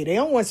got to say. They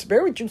don't want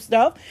spiritual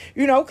stuff,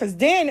 because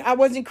then I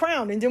wasn't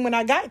crowned. And then when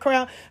I got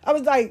crowned, I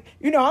was like,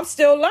 I'm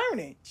still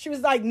learning. She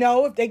was like,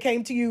 no, if they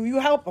came to you, you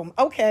help them.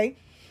 Okay.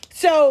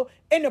 So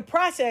in the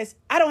process,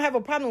 I don't have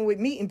a problem with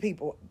meeting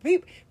people.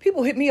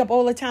 People hit me up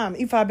all the time.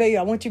 Ifa Bayo,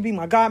 I want you to be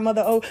my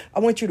godmother. Oh, I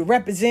want you to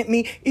represent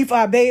me.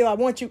 Ifa Bayo, I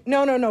want you.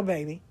 No,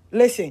 baby.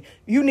 Listen,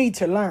 you need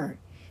to learn.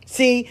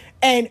 See,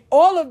 and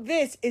all of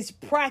this is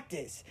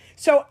practice.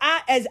 So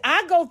as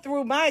I go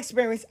through my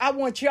experience, I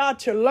want y'all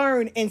to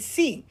learn and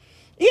see.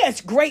 Yeah, it's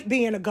great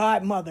being a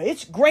godmother.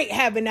 It's great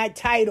having that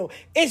title.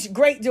 It's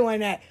great doing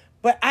that.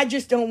 But I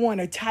just don't want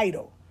a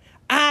title.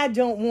 I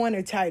don't want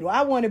a title.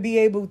 I want to be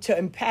able to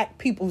impact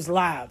people's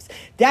lives.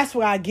 That's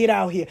why I get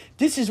out here.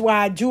 This is why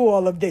I do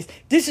all of this.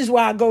 This is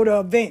why I go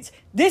to events.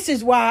 This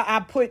is why I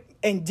put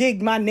and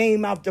dig my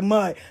name out the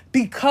mud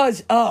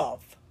because of.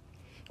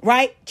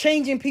 Right?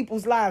 Changing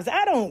people's lives.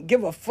 I don't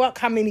give a fuck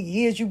how many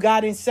years you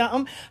got in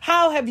something.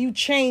 How have you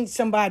changed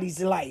somebody's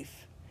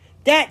life?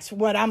 That's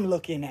what I'm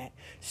looking at.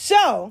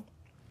 So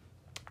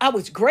I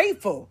was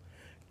grateful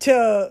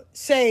to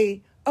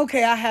say,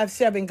 okay, I have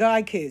 7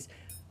 God kids.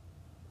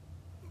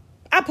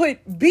 I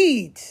put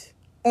beads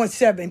on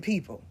 7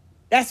 people.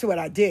 That's what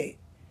I did.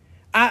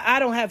 I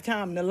don't have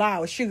time to lie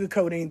or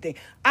sugarcoat anything.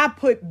 I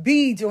put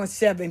beads on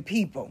 7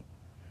 people.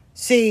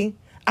 See,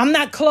 I'm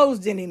not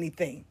closed in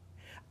anything.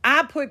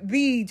 I put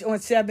beads on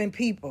 7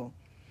 people.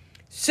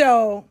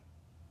 So,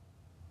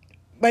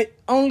 but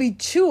only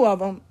 2 of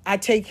them I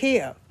take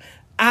care of.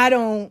 I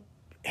don't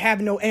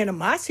have no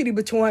animosity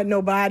between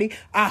nobody.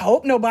 I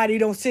hope nobody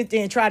don't sit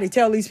there and try to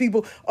tell these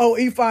people, oh,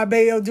 Ifa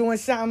Bayo doing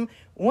something.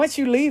 Once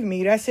you leave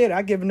me, that's it.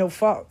 I give no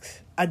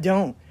fucks. I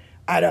don't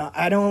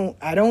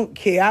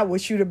care. I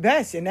wish you the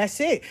best, and that's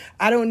it.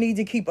 I don't need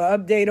to keep an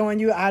update on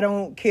you. I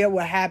don't care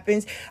what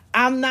happens.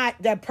 I'm not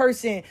that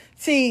person.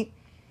 See,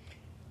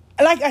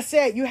 like I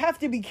said, you have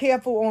to be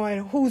careful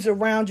on who's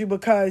around you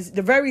because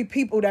the very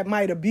people that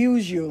might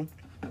abuse you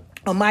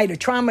or might have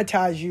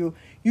traumatized you,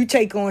 you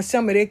take on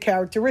some of their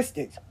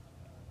characteristics.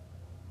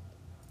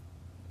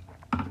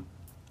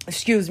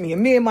 Excuse me.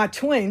 And me and my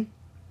twin,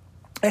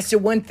 that's the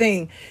one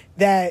thing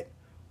that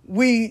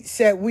we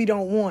said we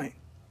don't want.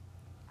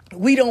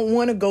 We don't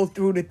want to go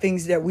through the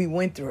things that we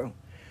went through.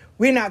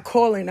 We're not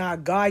calling our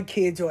God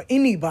kids or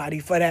anybody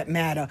for that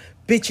matter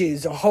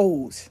bitches or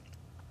hoes.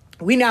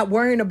 We're not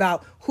worrying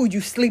about who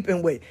you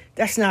sleeping with.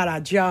 That's not our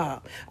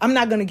job. I'm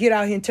not going to get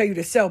out here and tell you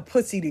to sell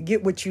pussy to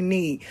get what you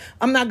need.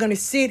 I'm not going to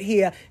sit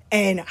here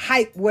and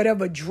hype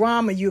whatever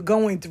drama you're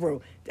going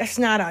through. That's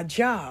not our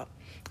job.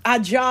 Our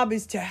job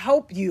is to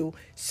help you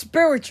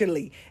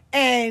spiritually.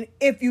 And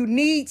if you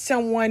need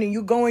someone and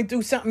you're going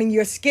through something and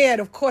you're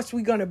scared, of course,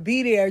 we're going to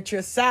be there at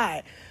your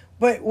side.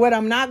 But what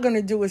I'm not going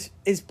to do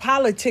is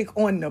politic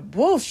on the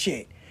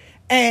bullshit.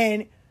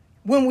 And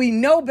when we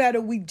know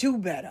better, we do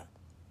better.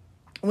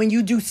 When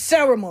you do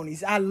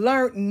ceremonies, I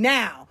learned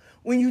now,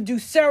 when you do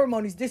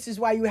ceremonies, this is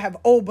why you have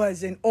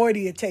obas and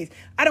audiotates.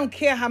 I don't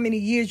care how many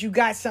years you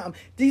got something.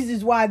 This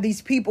is why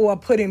these people are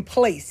put in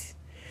place.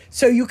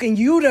 So you can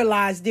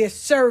utilize their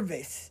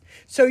service.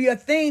 So your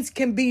things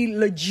can be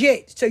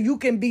legit. So you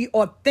can be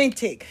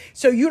authentic.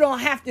 So you don't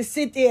have to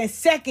sit there and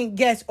second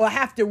guess or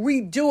have to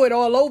redo it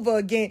all over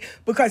again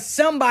because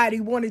somebody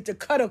wanted to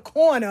cut a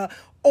corner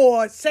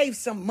or save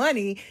some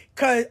money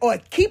or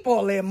keep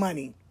all their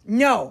money.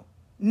 No,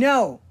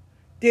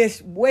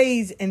 there's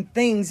ways and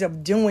things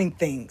of doing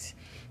things.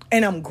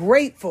 And I'm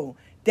grateful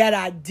that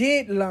I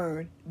did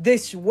learn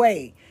this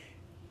way.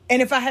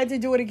 And if I had to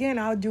do it again,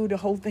 I'll do the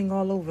whole thing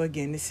all over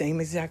again, the same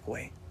exact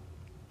way.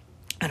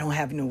 I don't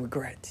have no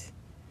regrets.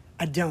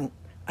 I don't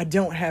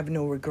have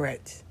no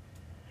regrets.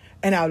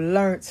 And I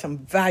learned some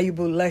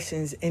valuable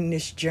lessons in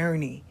this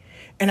journey.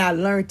 And I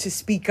learned to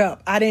speak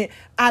up. I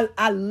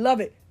love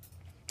it.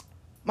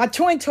 My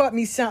twin taught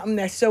me something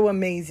that's so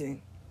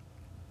amazing.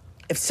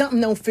 If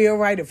something don't feel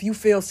right, if you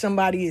feel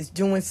somebody is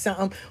doing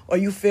something or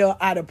you feel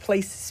out of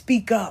place,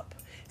 speak up.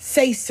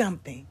 Say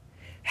something.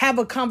 Have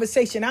a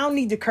conversation. I don't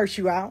need to curse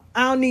you out.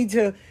 I don't need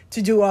to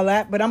do all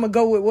that, but I'm going to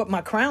go with what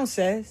my crown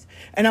says,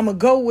 and I'm going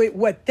to go with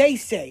what they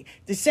say.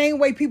 The same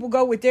way people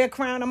go with their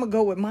crown, I'm going to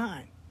go with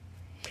mine.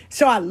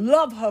 So I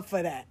love her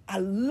for that.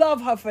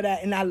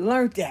 And I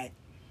learned that.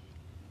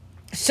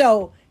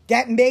 So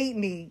that made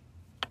me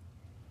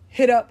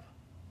hit up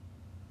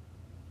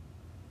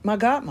my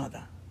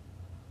godmother.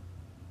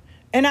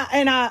 And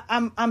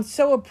I'm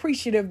so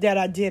appreciative that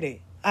I did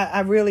it.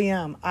 I really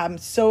am. I'm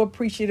so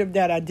appreciative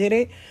that I did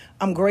it.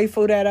 I'm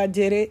grateful that I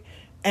did it.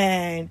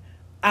 And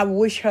I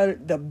wish her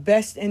the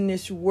best in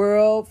this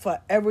world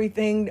for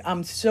everything.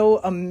 I'm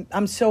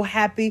so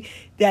happy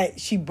that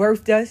she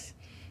birthed us.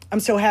 I'm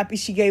so happy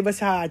she gave us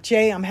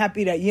Ha'ache. I'm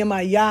happy that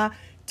Yemaya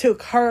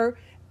took her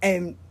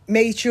and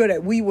made sure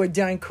that we were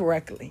done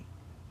correctly.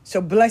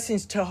 So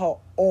blessings to her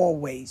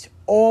always.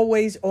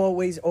 Always,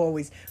 always,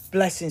 always.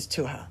 Blessings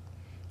to her.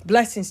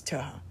 Blessings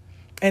to her.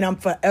 And I'm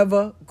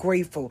forever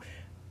grateful.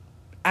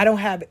 I don't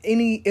have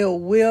any ill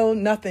will,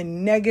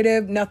 nothing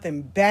negative,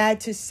 nothing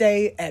bad to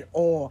say at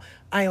all.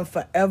 I am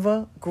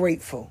forever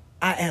grateful.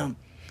 I am.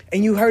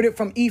 And you heard it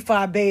from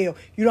Ifa Bayo.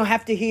 You don't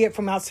have to hear it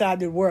from outside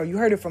the world. You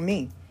heard it from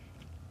me.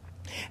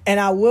 And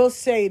I will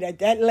say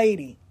that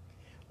lady,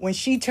 when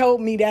she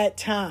told me that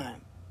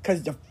time,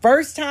 because the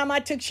first time I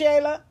took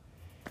Shayla,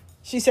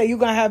 she said, you're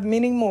going to have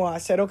many more. I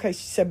said, okay.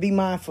 She said, be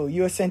mindful.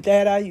 You're a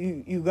Santera.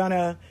 You're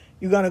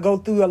going to go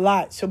through a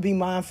lot. So be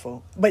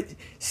mindful. But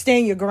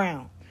stand your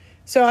ground.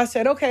 So I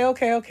said,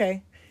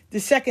 okay. The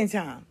second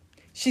time,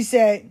 she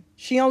said,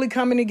 she only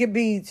coming to get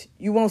beads.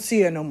 You won't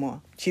see her no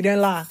more. She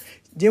didn't lie.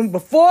 Then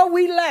before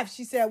we left,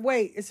 she said,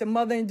 wait, it's a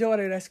mother and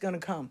daughter that's going to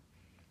come.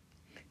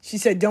 She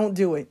said, don't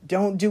do it.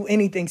 Don't do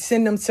anything.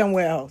 Send them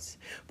somewhere else.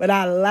 But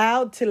I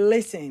allowed to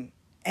listen,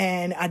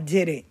 and I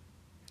did it.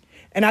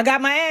 And I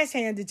got my ass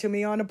handed to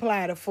me on the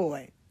platter for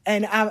it.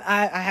 And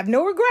I have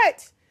no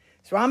regrets.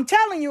 So I'm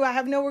telling you, I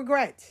have no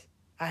regrets.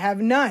 I have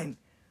none.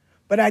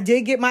 But I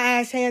did get my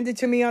ass handed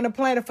to me on the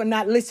platter for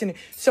not listening.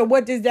 So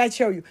what does that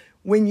show you?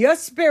 When your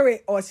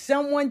spirit or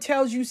someone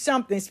tells you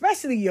something,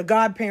 especially your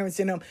godparents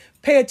and them,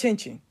 pay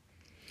attention.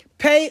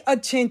 Pay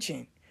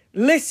attention.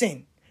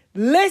 Listen.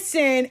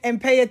 Listen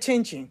and pay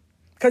attention.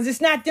 Because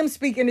it's not them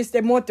speaking, it's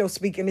their mortal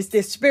speaking. It's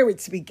their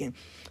spirit speaking.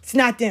 It's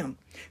not them.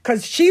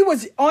 Because she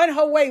was on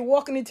her way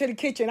walking into the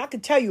kitchen. I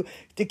could tell you,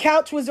 the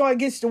couch was on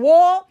against the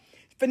wall.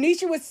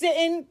 Phoenicia was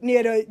sitting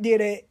near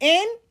the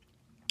end.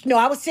 No,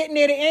 I was sitting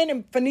near the end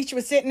and Phoenicia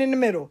was sitting in the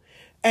middle.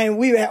 And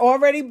we had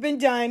already been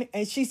done.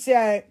 And she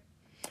said,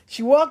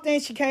 she walked in,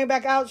 she came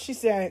back out. She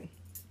said,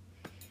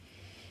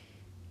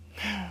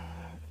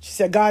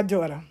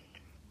 goddaughter,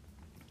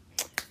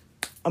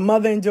 a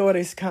mother and daughter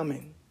is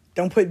coming.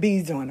 Don't put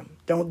beads on them.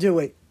 Don't do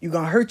it. You're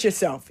going to hurt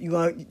yourself.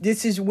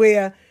 This is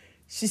where,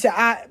 she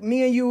said,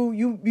 me and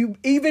you,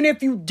 even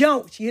if you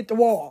don't, she hit the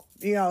wall,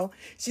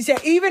 She said,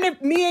 even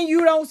if me and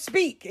you don't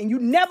speak and you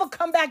never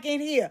come back in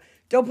here,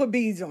 don't put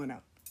beads on her.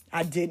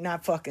 I did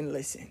not fucking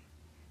listen.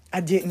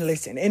 I didn't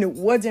listen. And it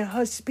wasn't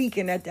her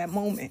speaking at that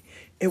moment.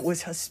 It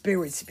was her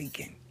spirit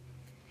speaking.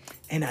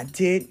 And I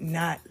did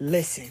not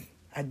listen.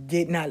 I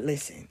did not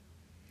listen.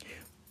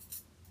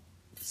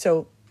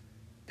 So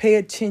pay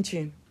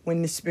attention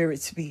when the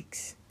spirit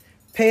speaks.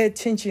 Pay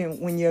attention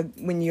when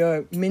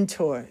your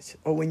mentors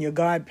or when your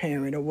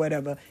godparent or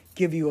whatever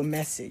give you a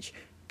message.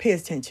 Pay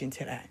attention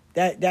to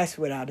that. That's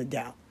without a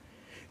doubt.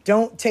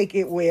 Don't take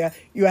it where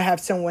you have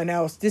someone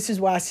else. This is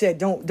why I said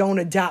don't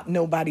adopt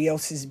nobody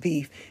else's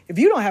beef. If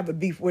you don't have a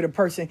beef with a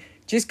person,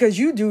 just because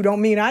you do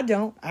don't mean I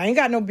don't. I ain't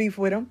got no beef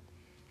with them.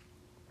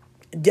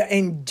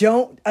 And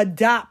don't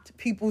adopt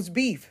people's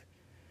beef,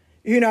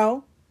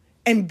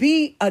 and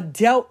be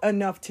adult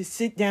enough to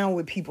sit down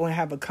with people and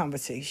have a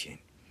conversation.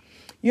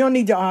 You don't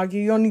need to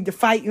argue. You don't need to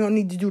fight. You don't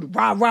need to do the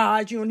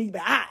rah-rahs. You don't need to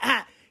be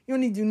You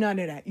don't need to do none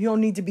of that. You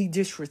don't need to be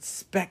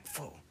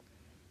disrespectful.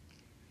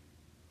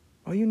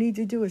 All you need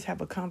to do is have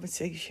a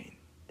conversation.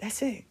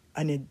 That's it.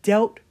 An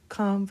adult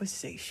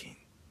conversation.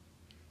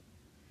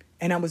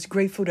 And I was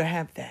grateful to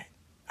have that.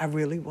 I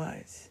really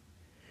was.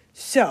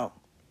 So,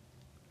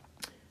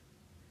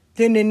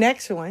 then the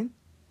next one,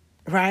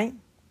 right?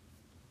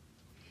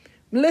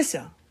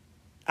 Melissa.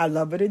 I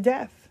love her to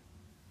death.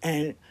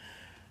 And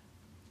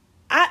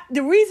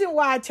the reason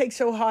why I take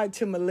so hard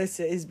to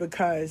Melissa is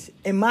because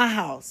in my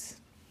house,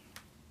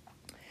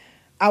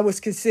 I was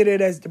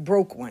considered as the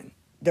broke one.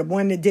 The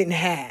one that didn't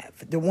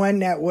have, the one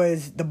that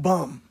was the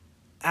bum.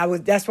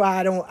 That's why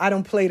I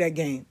don't play that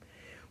game.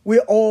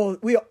 We're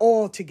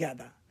all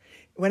together.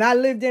 When I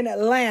lived in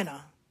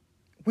Atlanta,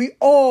 we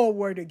all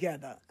were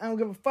together. I don't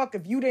give a fuck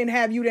if you didn't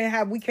have,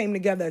 we came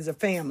together as a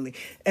family.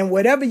 And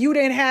whatever you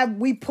didn't have,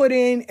 we put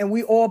in and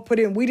we all put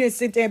in. We didn't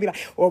sit there and be like,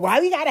 well, why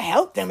we got to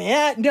help them?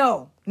 Yeah,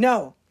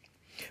 no.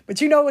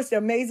 But you know what's the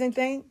amazing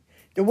thing?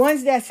 The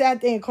ones that sat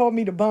there and called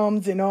me the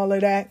bums and all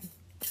of that,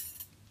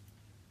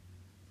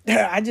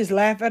 I just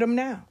laugh at them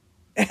now.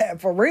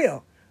 For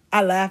real.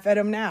 I laugh at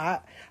them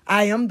now.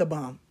 I am the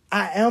bum.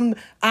 I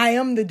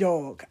am the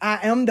dog. I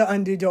am the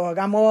underdog.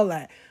 I'm all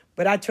that.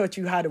 But I taught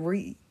you how to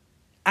read.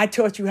 I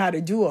taught you how to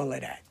do all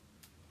of that.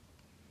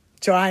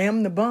 So I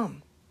am the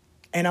bum.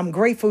 And I'm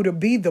grateful to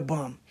be the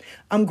bum.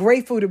 I'm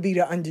grateful to be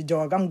the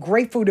underdog. I'm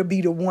grateful to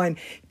be the one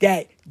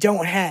that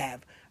don't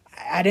have.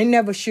 I didn't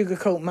ever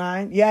sugarcoat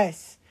mine.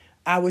 Yes.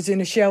 I was in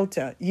a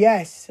shelter.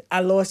 Yes, I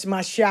lost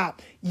my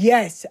shop.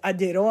 Yes, I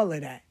did all of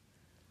that.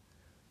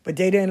 But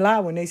they didn't lie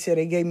when they said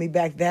they gave me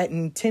back that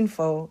in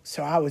tenfold.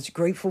 So I was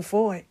grateful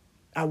for it.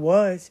 I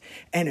was.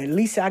 And at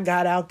least I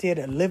got out there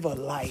to live a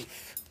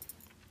life.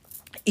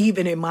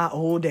 Even in my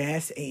old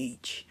ass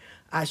age,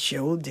 I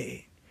sure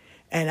did.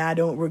 And I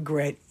don't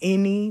regret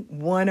any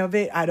one of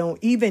it. I don't,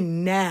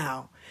 even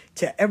now,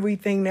 to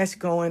everything that's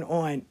going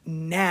on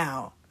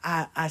now,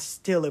 I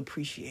still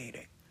appreciate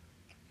it.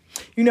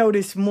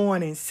 This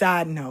morning,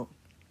 side note,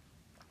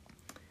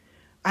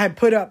 I had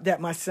put up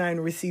that my son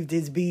received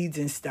his beads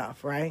and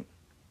stuff, right?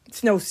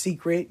 It's no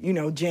secret,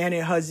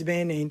 Janet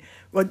husband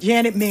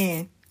Janet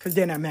Mann, because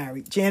they're not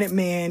married. Janet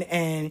Mann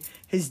and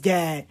his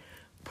dad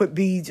put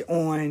beads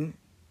on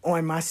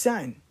my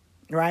son,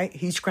 right?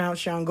 He's crowned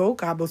Shango,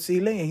 Cabo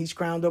Sile, and he's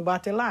crowned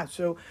Obatala.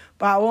 So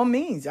by all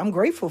means, I'm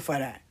grateful for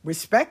that.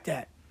 Respect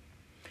that.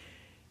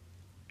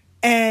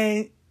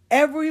 And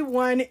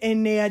everyone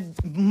in their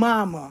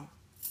mama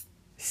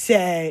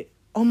said,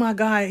 oh my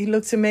God, he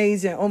looks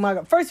amazing. Oh my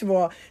God. First of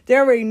all, they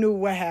already knew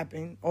what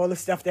happened, all the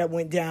stuff that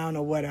went down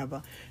or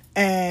whatever.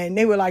 And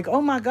they were like,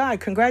 oh my God,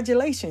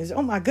 congratulations.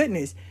 Oh my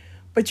goodness.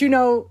 But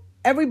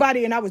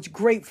everybody, and I was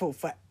grateful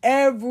for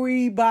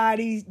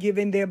everybody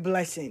giving their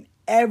blessing.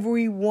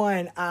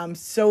 Everyone, I'm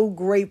so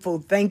grateful.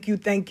 Thank you,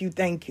 thank you,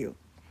 thank you.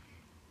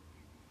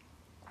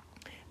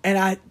 And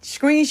I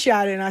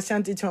screenshot it and I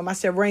sent it to him. I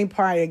said, Rain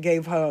Pryor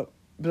gave her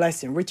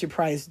blessing, Richard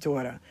Pryor's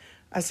daughter.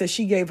 I said,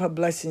 she gave her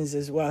blessings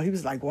as well. He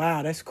was like,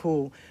 wow, that's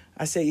cool.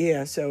 I said,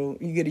 yeah, so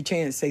you get a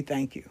chance, say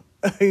thank you,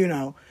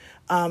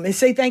 and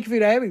say thank you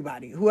to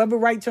everybody. Whoever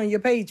writes on your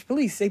page,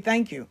 please say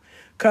thank you.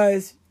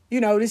 Because,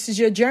 this is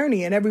your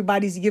journey and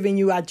everybody's giving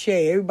you ache.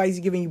 Everybody's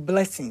giving you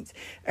blessings.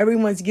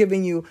 Everyone's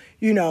giving you,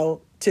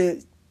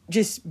 to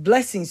just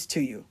blessings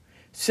to you.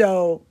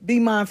 So be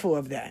mindful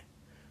of that.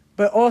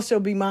 But also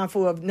be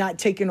mindful of not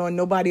taking on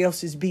nobody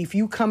else's beef.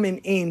 You coming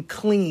in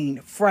clean,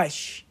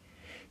 fresh.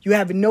 You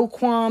have no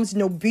qualms,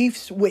 no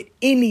beefs with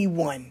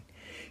anyone.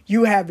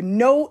 You have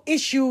no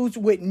issues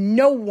with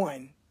no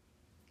one.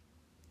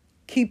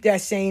 Keep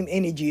that same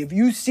energy. If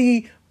you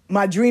see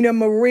Madrina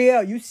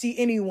Maria, you see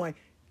anyone,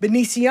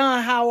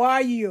 Benicio, how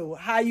are you?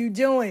 How you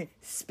doing?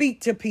 Speak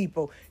to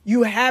people.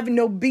 You have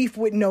no beef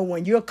with no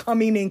one. You're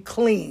coming in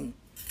clean.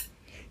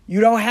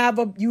 You don't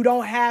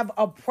have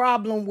a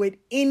problem with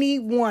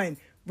anyone.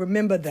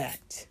 Remember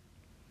that.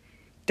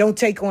 Don't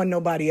take on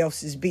nobody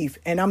else's beef.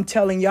 And I'm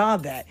telling y'all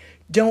that.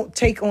 Don't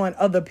take on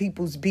other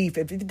people's beef.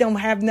 If it don't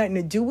have nothing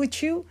to do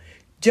with you,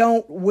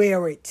 don't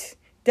wear it.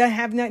 Doesn't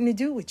have nothing to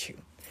do with you.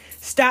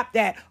 Stop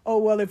that. Oh,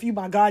 well, if you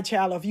my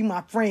godchild, or if you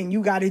my friend,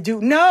 you got to do.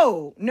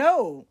 No.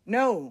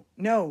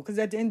 Because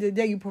at the end of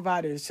the day, you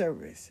provided a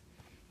service.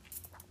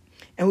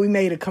 And we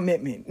made a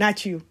commitment.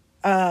 Not you.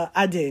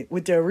 I did.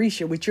 With the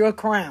Orisha, with your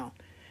crown.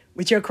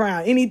 With your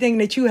crown. Anything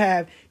that you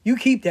have, you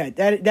keep that.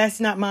 That's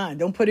not mine.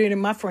 Don't put it in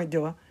my front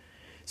door.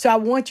 So I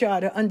want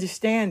y'all to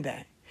understand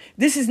that.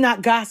 This is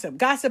not gossip.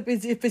 Gossip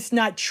is if it's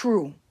not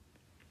true.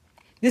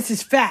 This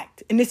is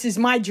fact. And this is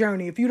my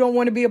journey. If you don't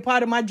want to be a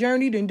part of my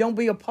journey, then don't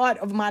be a part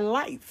of my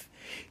life.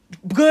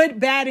 Good,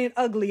 bad, and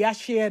ugly, I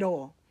share it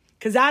all.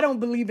 Because I don't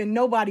believe in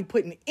nobody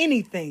putting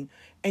anything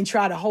and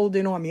try to hold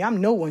it on me.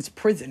 I'm no one's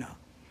prisoner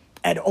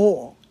at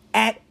all.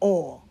 At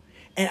all.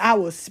 And I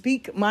will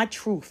speak my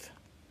truth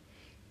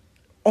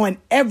on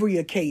every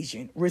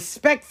occasion,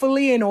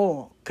 respectfully and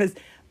all. Because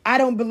I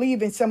don't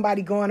believe in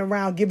somebody going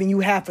around giving you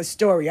half a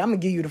story. I'm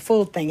going to give you the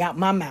full thing out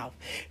my mouth.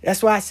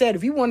 That's why I said,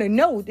 if you want to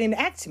know, then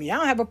ask me. I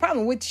don't have a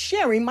problem with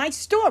sharing my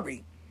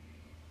story.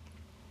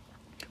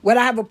 What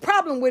I have a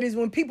problem with is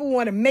when people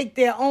want to make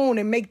their own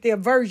and make their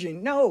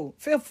version. No,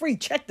 feel free.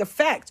 Check the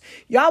facts.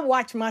 Y'all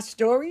watch my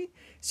story.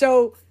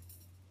 So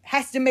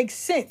has to make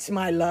sense,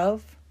 my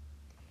love.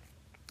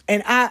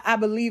 And I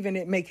believe in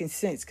it making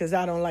sense because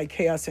I don't like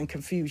chaos and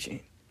confusion.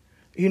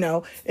 You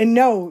know, and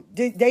no,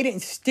 they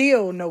didn't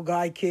steal no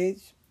guy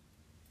kids.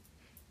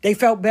 They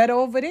felt better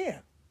over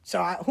there.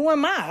 So who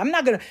am I?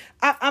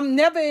 I'm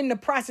never in the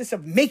process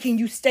of making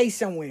you stay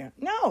somewhere.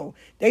 No,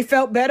 they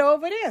felt better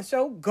over there.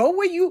 So go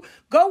where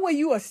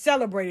you are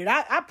celebrated.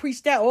 I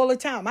preach that all the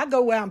time. I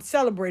go where I'm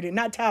celebrated,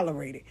 not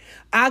tolerated.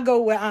 I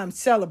go where I'm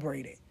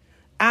celebrated.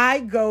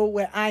 I go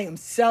where I am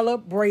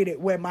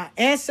celebrated, where my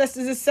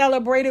ancestors are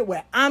celebrated,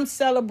 where I'm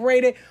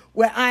celebrated,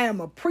 where I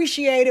am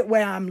appreciated,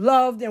 where I'm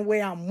loved, and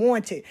where I'm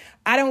wanted.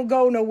 I don't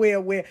go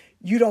nowhere where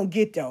you don't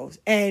get those.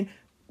 And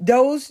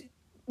those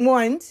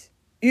ones,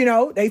 you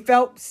know, they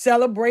felt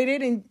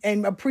celebrated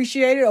and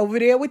appreciated over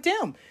there with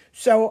them.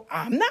 So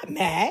I'm not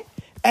mad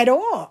at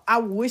all. I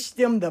wish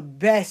them the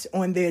best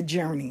on their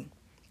journey.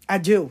 I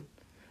do.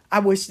 I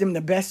wish them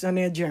the best on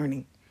their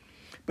journey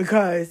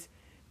because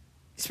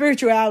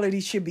spirituality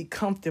should be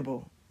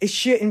comfortable. It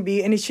shouldn't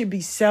be, and it should be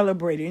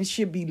celebrated. And it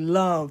should be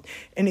loved,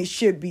 and it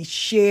should be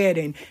shared,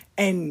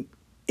 and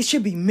it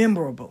should be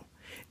memorable.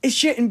 It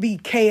shouldn't be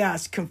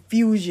chaos,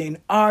 confusion,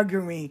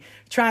 arguing,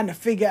 trying to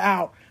figure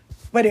out.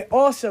 But it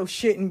also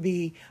shouldn't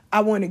be,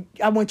 I want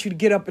you to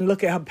get up and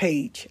look at her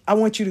page. I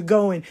want you to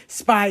go and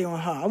spy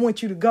on her. I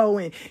want you to go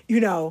and,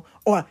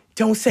 or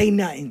don't say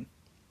nothing.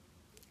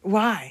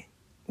 Why?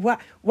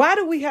 Why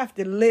do we have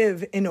to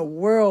live in a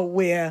world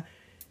where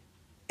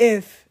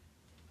if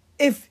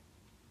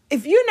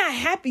you're not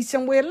happy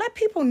somewhere, let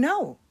people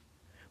know.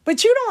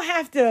 But you don't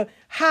have to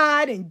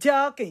hide and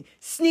duck and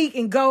sneak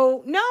and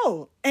go.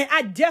 No. And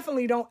I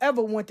definitely don't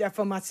ever want that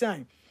for my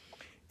son.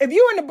 If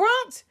you're in the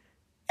Bronx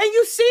and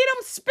you see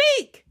them,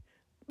 speak.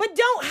 But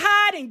don't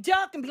hide and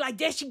duck and be like,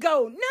 there she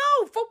go.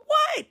 No, for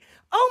what?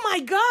 Oh, my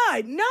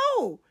God,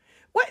 no.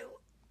 What?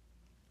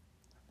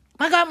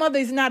 My godmother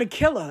is not a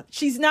killer.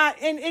 She's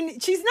not,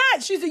 and she's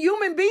not. She's a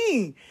human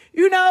being.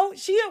 You know,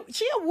 she'll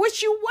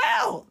wish you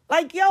well.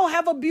 Like, yo,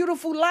 have a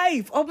beautiful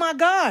life. Oh, my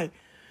God.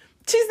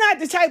 She's not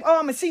the type,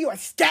 I'm going to see you, I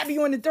stab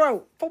you in the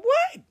throat. For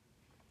what?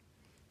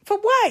 For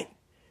what?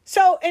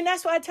 So, and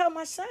that's why I tell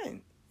my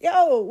son,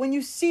 yo, when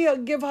you see her,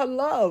 give her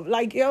love.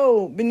 Like,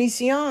 yo,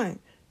 Benicio,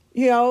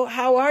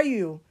 how are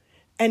you?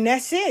 And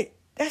that's it.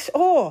 That's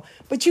all.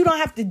 But you don't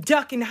have to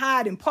duck and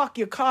hide and park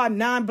your car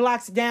 9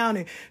 blocks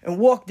down and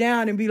walk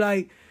down and be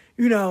like,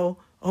 oh,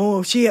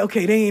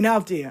 okay, they ain't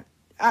out there.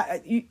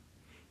 You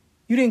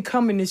didn't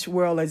come in this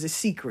world as a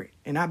secret,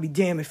 and I'll be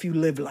damned if you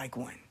live like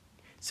one.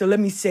 So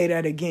let me say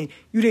that again.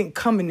 You didn't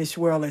come in this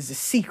world as a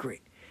secret,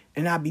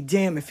 and I'll be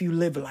damned if you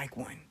live like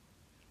one.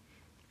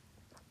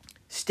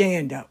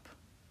 Stand up.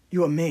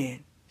 You're a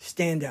man.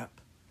 Stand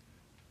up.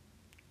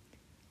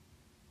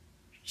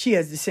 She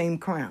has the same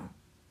crown.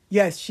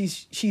 Yes,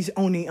 she's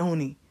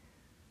Oni.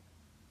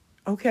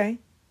 Okay.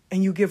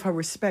 And you give her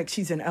respect.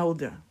 She's an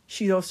elder.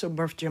 She also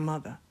birthed your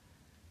mother.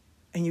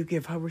 And you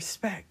give her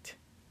respect.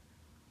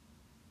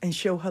 And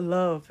show her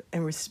love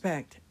and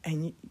respect.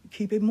 And you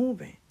keep it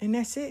moving. And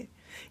that's it.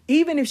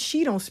 Even if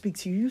she don't speak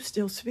to you, you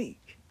still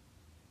speak.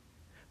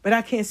 But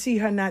I can't see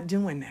her not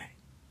doing that.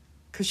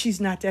 Because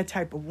she's not that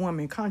type of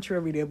woman.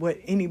 Contrary to what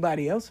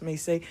anybody else may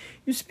say.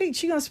 You speak,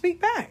 she's going to speak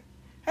back.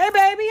 Hey,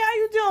 baby, how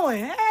you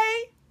doing?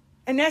 Hey.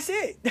 And that's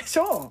it. That's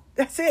all.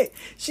 That's it.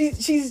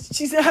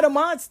 She's not a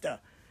monster.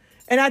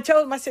 And I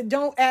told him, I said,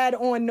 don't add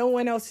on no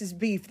one else's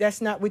beef.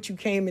 That's not what you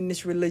came in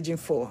this religion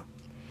for.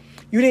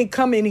 You didn't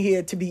come in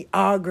here to be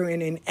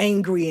arguing and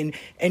angry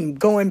and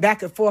going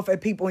back and forth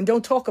at people. And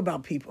don't talk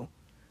about people.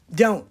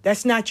 Don't.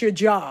 That's not your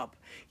job.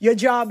 Your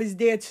job is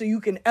there so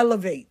you can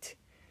elevate.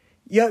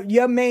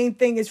 Your main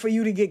thing is for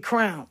you to get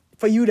crowned,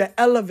 for you to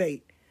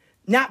elevate,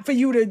 not for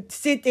you to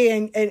sit there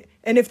and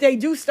if they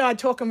do start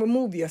talking,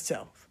 remove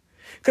yourself.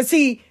 Because,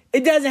 see,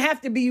 it doesn't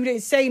have to be you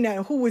didn't say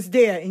nothing. Who was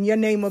there? And your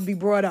name will be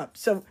brought up.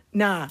 So,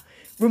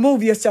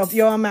 remove yourself.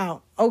 Yo, I'm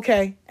out.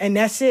 Okay. And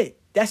that's it.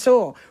 That's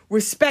all.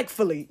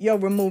 Respectfully, yo,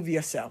 remove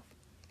yourself.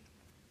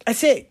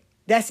 That's it.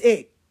 That's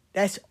it.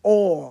 That's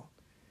all.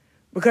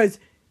 Because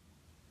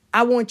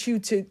I want you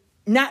to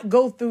not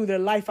go through the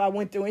life I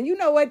went through. And you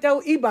know what,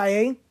 though?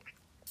 Ibaye.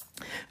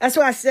 That's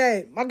what I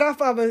said. My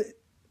godfather,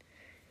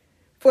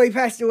 before he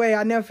passed away,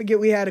 I'll never forget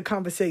we had a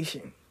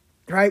conversation.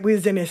 Right? We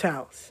was in his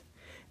house.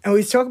 And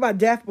we was talking about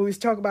death, but we was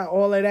talking about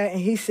all of that. And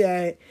he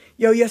said,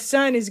 yo, your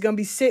son is going to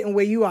be sitting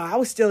where you are. I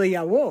was still in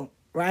Yawo,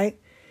 right?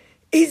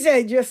 He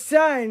said, your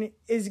son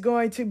is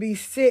going to be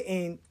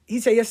sitting.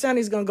 He said, your son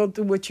is going to go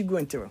through what you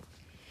went through.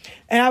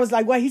 And I was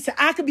like, well, he said,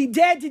 I could be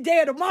dead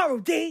today or tomorrow,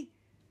 D.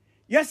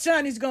 Your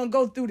son is going to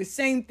go through the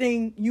same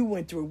thing you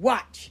went through.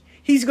 Watch.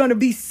 He's going to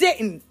be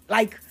sitting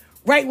like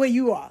right where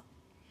you are.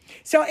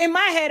 So in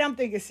my head, I'm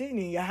thinking, sitting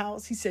in your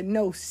house? He said,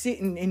 no,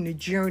 sitting in the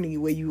journey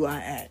where you are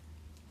at.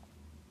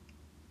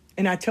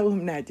 And I told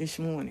him that this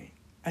morning.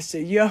 I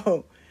said,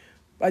 yo,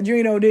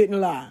 Padrino didn't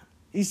lie.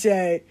 He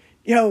said,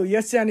 yo,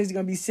 your son is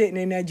going to be sitting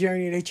in that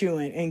journey that you're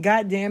in. And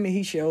God damn it,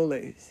 he sure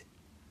is.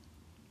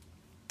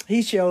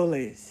 He sure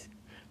is.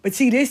 But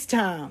see, this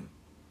time,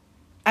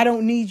 I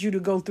don't need you to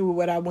go through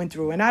what I went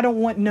through. And I don't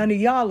want none of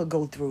y'all to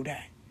go through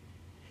that.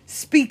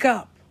 Speak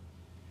up.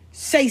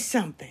 Say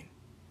something.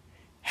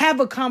 Have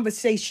a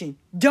conversation.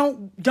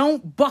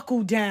 Don't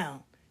buckle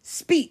down.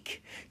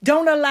 Speak.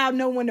 Don't allow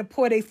no one to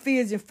pour their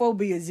fears and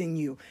phobias in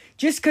you.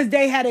 Just because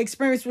they had an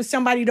experience with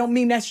somebody don't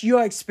mean that's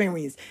your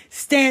experience.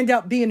 Stand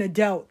up, be an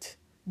adult.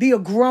 Be a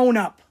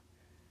grown-up.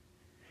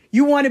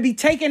 You want to be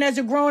taken as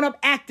a grown-up,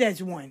 act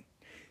as one.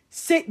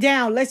 Sit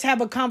down. Let's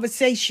have a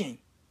conversation.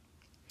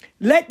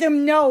 Let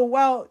them know,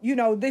 well, you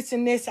know, this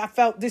and this, I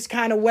felt this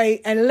kind of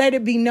way, and let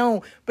it be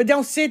known. But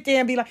don't sit there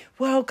and be like,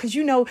 well, because,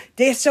 you know,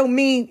 they're so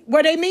mean.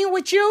 Were they mean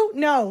with you?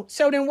 No.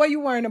 So then what are you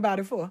worrying about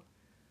it for?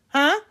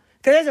 Huh?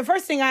 Because that's the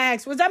first thing I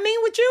asked. Was I mean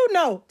with you?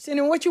 No. So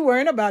then what you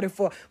worrying about it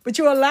for? But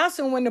you allow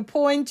someone to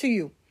pour into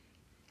you.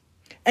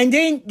 And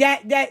then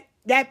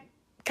that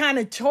kind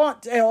of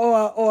taunt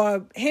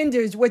or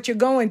hinders what you're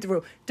going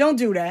through. Don't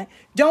do that.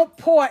 Don't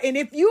pour. And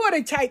if you are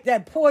the type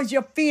that pours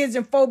your fears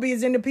and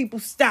phobias into people,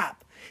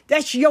 stop.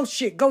 That's your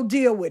shit. Go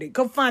deal with it.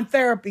 Go find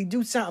therapy.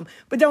 Do something.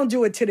 But don't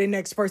do it to the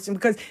next person,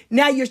 because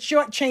now you're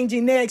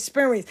shortchanging their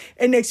experience.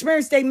 And the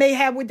experience they may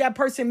have with that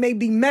person may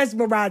be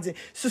mesmerizing.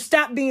 So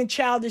stop being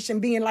childish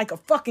and being like a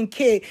fucking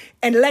kid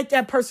and let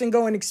that person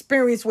go and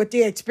experience what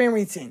they're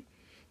experiencing.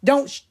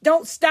 Don't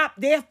stop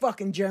their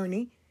fucking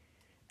journey.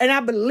 And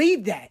I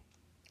believe that.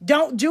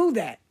 Don't do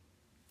that.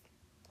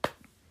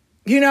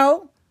 You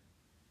know?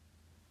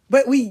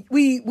 But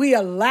we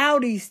allow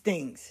these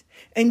things.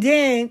 And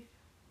then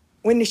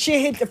when the shit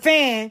hit the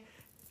fan,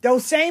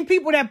 those same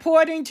people that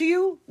poured into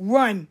you,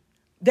 run.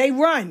 They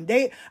run.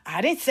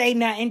 I didn't say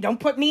nothing. Don't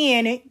put me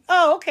in it.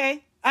 Oh,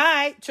 okay. All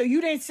right. So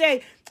you didn't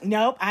say,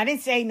 nope, I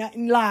didn't say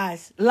nothing.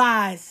 Lies.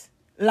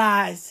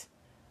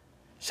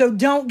 So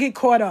don't get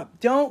caught up.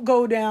 Don't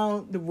go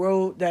down the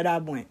road that I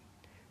went.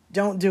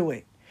 Don't do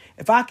it.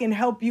 If I can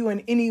help you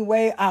in any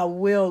way, I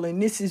will.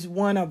 And this is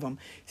one of them.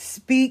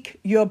 Speak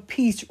your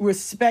piece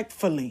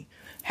respectfully.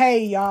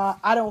 Hey, y'all,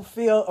 I don't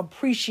feel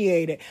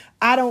appreciated.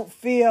 I don't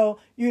feel,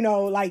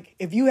 like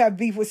if you have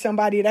beef with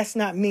somebody, that's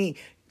not me.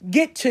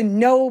 Get to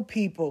know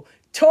people.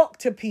 Talk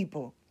to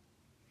people.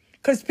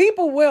 Because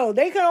people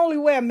they can only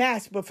wear a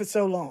mask but for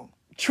so long.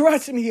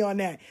 Trust me on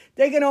that.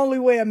 They can only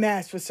wear a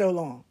mask for so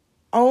long.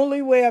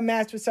 Only wear a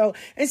mask for so long.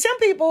 And some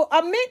people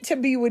are meant to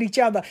be with each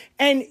other.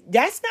 And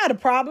that's not a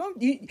problem.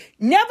 You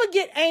never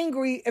get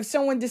angry if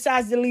someone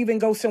decides to leave and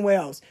go somewhere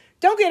else.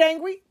 Don't get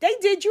angry. They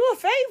did you a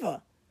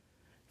favor.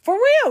 For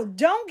real,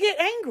 don't get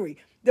angry.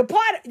 The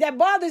part that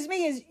bothers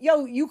me is,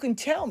 you can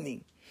tell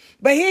me.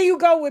 But here you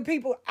go with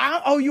people,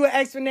 I owe you an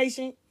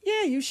explanation.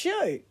 Yeah, you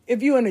should.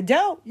 If you're an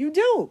adult, you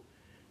do.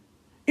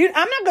 I'm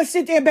not going to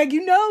sit there and beg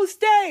you, no,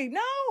 stay.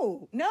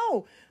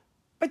 No.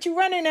 But you're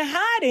running and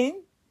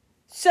hiding.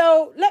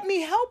 So let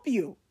me help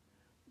you.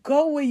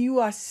 Go where you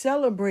are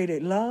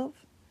celebrated, love.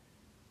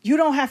 You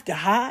don't have to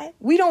hide.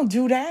 We don't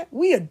do that.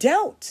 We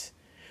adults.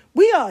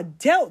 We are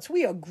adults.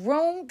 We are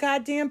grown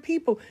goddamn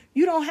people.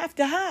 You don't have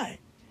to hide.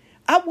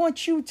 I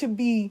want you to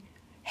be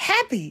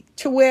happy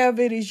to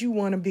wherever it is you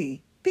want to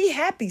be. Be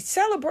happy.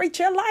 Celebrate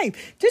your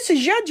life. This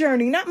is your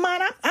journey, not mine.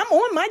 I'm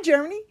on my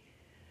journey.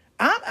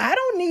 I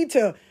don't need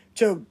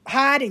to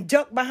hide and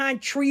duck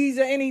behind trees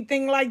or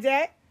anything like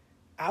that.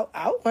 I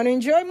want to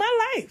enjoy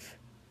my life.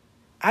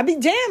 I'd be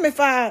damned if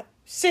I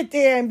sit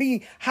there and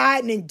be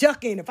hiding and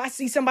ducking. If I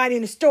see somebody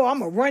in the store, I'm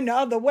going to run the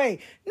other way.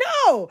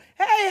 No.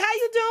 Hey, how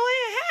you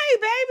doing? Hey,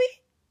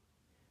 baby.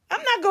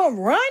 I'm not going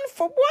to run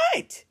for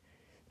what?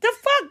 The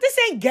fuck? This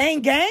ain't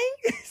gang.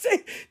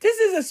 This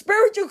is a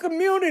spiritual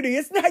community.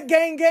 It's not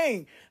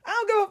gang. I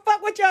don't give a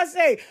fuck what y'all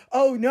say.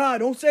 Oh, no,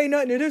 don't say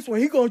nothing to this one.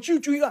 He going to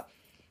shoot you.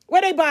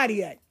 Where they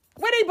body at?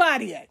 Where they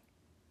body at?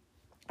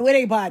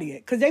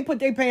 Because they put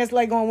their pants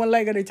leg on one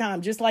leg at a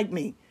time, just like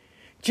me.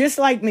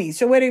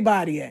 So where they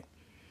body at?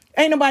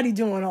 Ain't nobody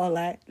doing all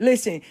that.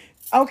 Listen,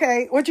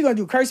 okay, what you gonna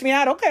do? Curse me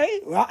out?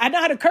 Okay, well, I know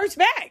how to curse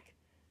back.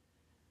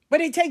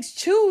 But it takes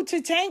two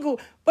to tangle.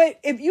 But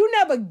if you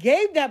never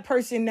gave that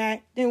person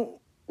that, then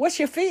what's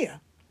your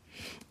fear?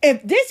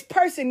 If this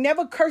person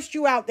never cursed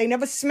you out, they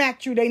never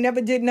smacked you, they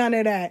never did none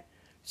of that.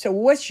 So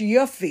what's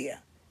your fear?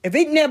 If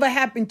it never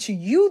happened to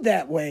you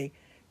that way,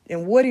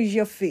 then what is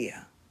your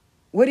fear?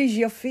 What is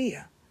your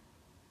fear?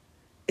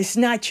 It's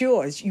not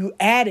yours. You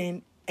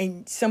adding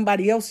and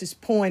somebody else is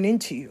pouring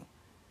into you.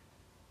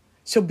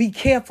 So be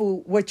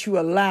careful what you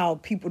allow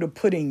people to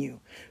put in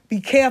you.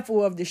 Be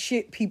careful of the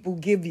shit people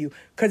give you,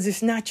 because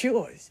it's not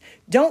yours.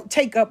 Don't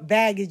take up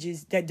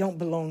baggages that don't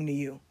belong to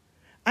you.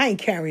 I ain't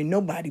carrying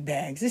nobody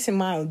bags. This is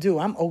my do.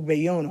 I'm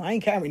Obeyono. I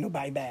ain't carrying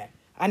nobody bag.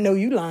 I know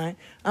you lying.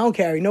 I don't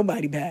carry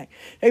nobody bag.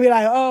 They be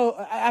like,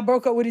 oh, I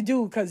broke up with a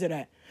dude because of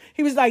that.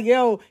 He was like,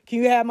 yo,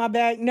 can you have my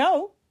bag?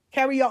 No.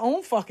 Carry your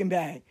own fucking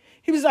bag.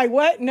 He was like,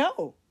 what?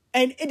 No.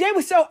 And they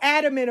were so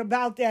adamant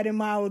about that in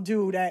my old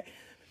dude that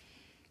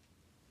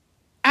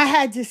I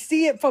had to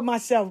see it for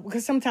myself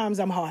because sometimes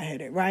I'm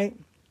hard-headed, right?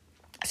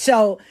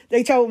 So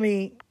they told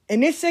me, in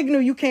this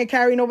signal, you can't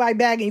carry nobody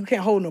bag and you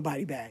can't hold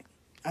nobody bag.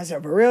 I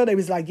said, for real? They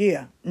was like,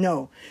 yeah,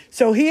 no.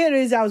 So here it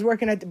is. I was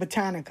working at the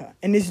Botanica.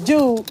 And this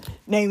dude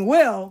named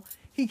Will,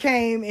 he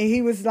came and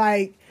he was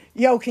like,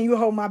 yo, can you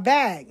hold my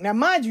bag? Now,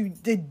 mind you,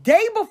 the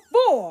day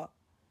before,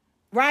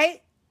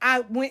 right,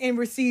 I went and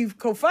received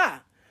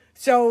Kofa.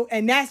 So,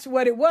 and that's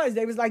what it was.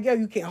 They was like, yo,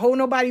 you can't hold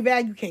nobody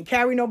bag. You can't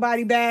carry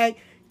nobody bag.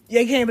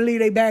 They can't believe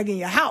they bag in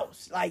your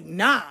house. Like,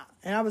 nah.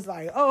 And I was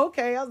like, oh,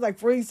 okay. I was like,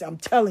 Freeze, I'm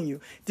telling you,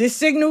 this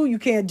signal, you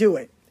can't do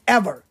it.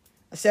 Ever.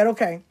 I said,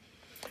 okay.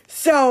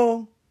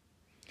 So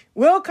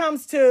Will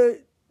comes to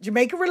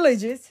Jamaica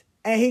Religious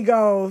and he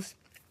goes,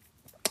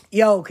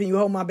 yo, can you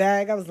hold my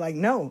bag? I was like,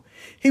 no.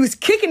 He was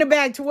kicking the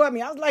bag toward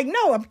me. I was like,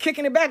 no, I'm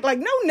kicking it back. Like,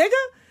 no, nigga.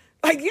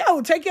 Like,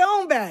 yo, take your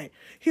own bag.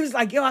 He was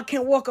like, yo, I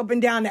can't walk up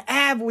and down the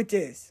Ave with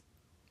this.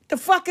 The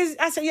fuck is,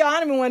 I said, yo, I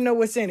don't even want to know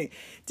what's in it.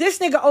 This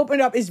nigga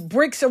opened up, it's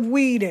bricks of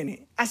weed in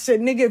it. I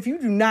said, nigga, if you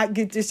do not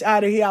get this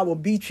out of here, I will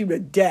beat you to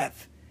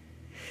death.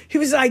 He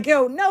was like,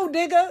 yo, no,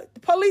 nigga, the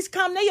police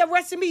come, they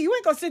arrested me. You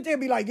ain't gonna sit there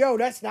and be like, yo,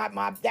 that's not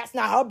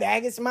her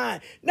bag, it's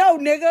mine. No,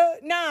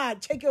 nigga, nah,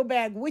 take your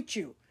bag with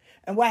you.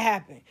 And what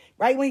happened?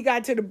 Right when he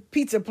got to the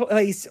pizza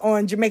place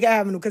on Jamaica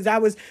Avenue, because I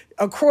was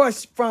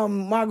across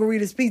from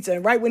Margarita's Pizza,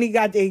 and right when he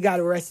got there, he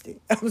got arrested.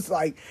 I was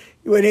like,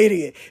 you an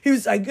idiot. He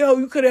was like, yo,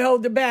 you could have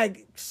held the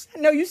bag. I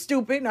know you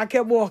stupid, and I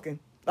kept walking.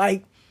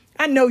 Like,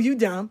 I know you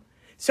dumb.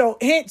 So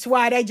hence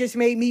why that just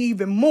made me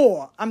even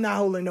more. I'm not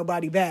holding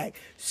nobody bag.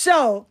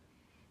 So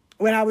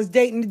when I was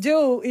dating the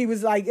dude, he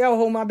was like, yo,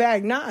 hold my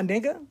bag. Nah,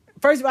 nigga.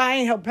 First of all, I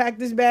ain't help pack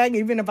this bag.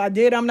 Even if I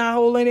did, I'm not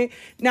holding it.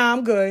 Nah,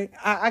 I'm good.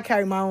 I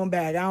carry my own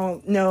bag. I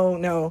don't,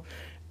 no.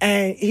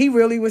 And he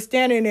really was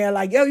standing there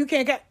like, yo, you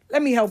can't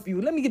let me help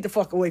you. Let me get the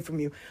fuck away from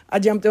you. I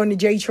jumped on the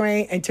J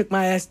train and took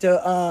my ass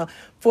to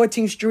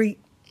 14th Street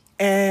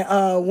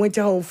and went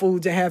to Whole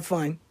Foods and had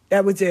fun.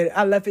 That was it.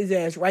 I left his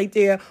ass right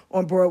there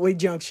on Broadway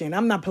Junction.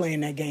 I'm not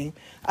playing that game.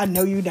 I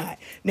know you not.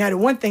 Now, the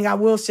one thing I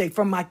will say,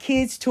 from my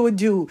kids to a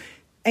dude,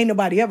 ain't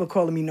nobody ever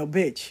calling me no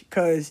bitch.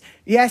 Because,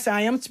 yes,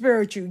 I am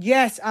spiritual.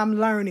 Yes, I'm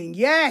learning.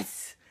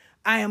 Yes,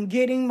 I am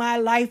getting my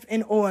life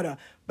in order.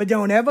 But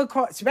don't ever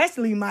call,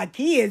 especially my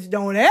kids,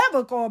 don't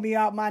ever call me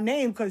out my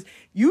name because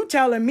you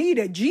telling me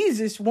that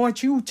Jesus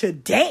wants you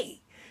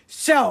today.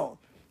 So,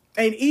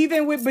 and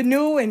even with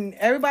Banu and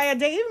everybody I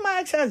date, even my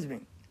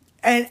ex-husband.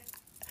 And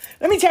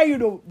let me tell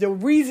you the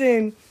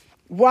reason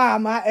why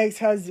my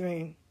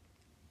ex-husband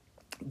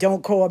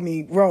didn't call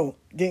me a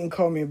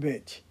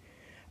bitch.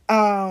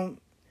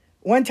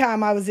 One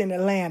time I was in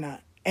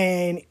Atlanta,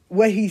 and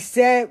what he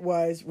said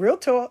was, real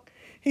talk,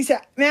 he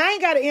said, man, I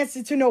ain't got to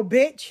answer to no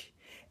bitch.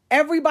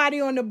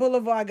 Everybody on the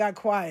boulevard got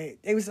quiet.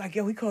 They was like,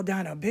 yo, we called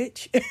down a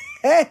bitch.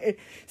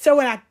 So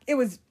it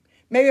was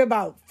maybe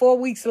about 4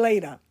 weeks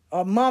later,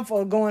 a month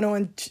or going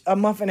on a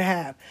month and a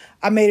half,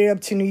 I made it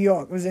up to New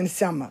York. It was in the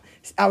summer.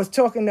 I was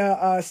talking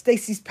to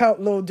Stacey's Pelt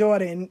little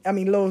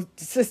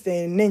sister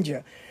in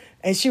Ninja.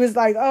 And she was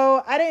like,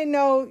 oh, I didn't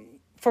know,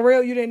 for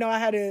real, you didn't know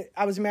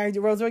I was married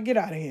to Roosevelt? Get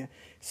out of here.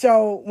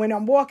 So when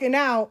I'm walking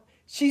out,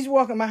 she's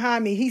walking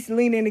behind me. He's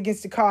leaning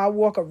against the car. I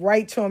walk up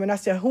right to him, and I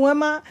said, who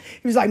am I?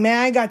 He was like, man,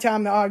 I ain't got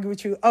time to argue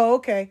with you. Oh,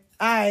 okay.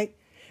 All right.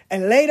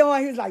 And later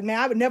on, he was like, man,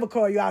 I would never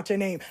call you out your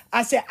name.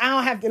 I said, I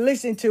don't have to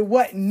listen to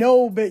what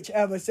no bitch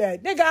ever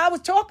said. Nigga, I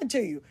was talking to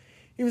you.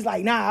 He was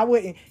like, nah, I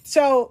wouldn't.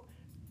 So,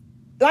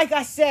 like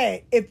I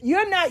said, if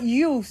you're not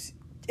used,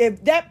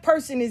 if that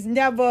person has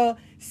never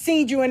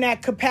seen you in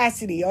that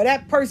capacity, or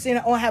that person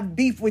don't have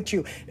beef with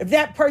you, if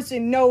that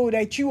person know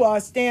that you are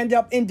a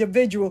stand-up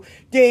individual,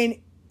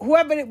 then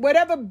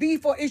whatever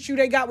beef or issue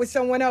they got with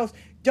someone else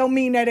don't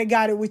mean that they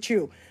got it with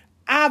you.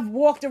 I've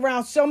walked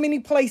around so many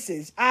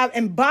places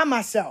and by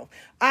myself.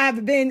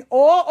 I've been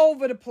all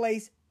over the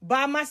place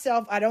by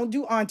myself. I don't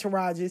do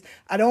entourages.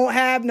 I don't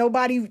have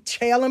nobody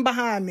trailing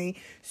behind me.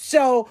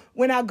 So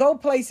when I go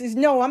places,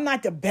 no, I'm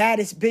not the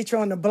baddest bitch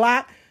on the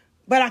block,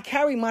 but I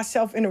carry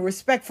myself in a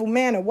respectful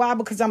manner. Why?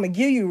 Because I'm going to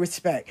give you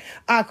respect.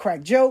 I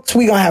crack jokes.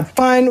 We're going to have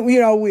fun.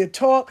 We'll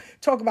talk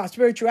about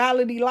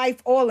spirituality,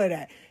 life, all of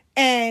that.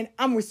 And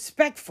I'm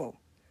respectful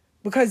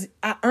because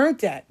I earned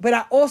that. But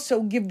I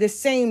also give the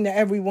same to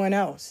everyone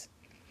else.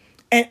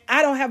 And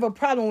I don't have a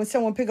problem when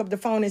someone pick up the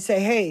phone and say,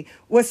 hey,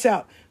 what's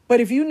up? But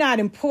if you're not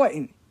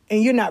important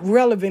and you're not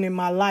relevant in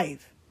my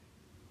life,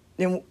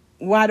 then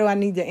why do I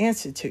need to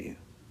answer to you?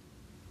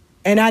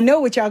 And I know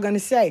what y'all going to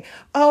say.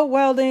 Oh,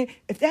 well, then,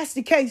 if that's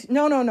the case,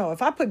 no.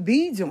 If I put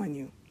beads on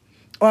you,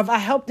 Or if I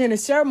helped in a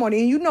ceremony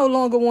and you no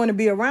longer want to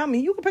be around me,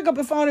 you can pick up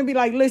the phone and be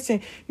like,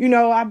 listen,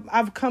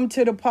 I've come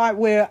to the part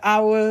where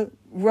our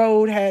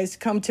road has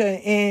come to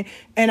an end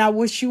and I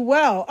wish you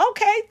well.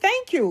 Okay,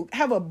 thank you.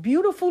 Have a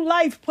beautiful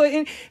life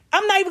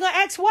I'm not even going to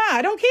ask why.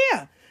 I don't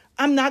care.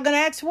 I'm not going to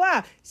ask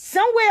why.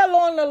 Somewhere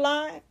along the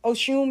line,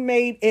 Oshun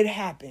made it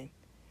happen.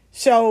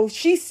 So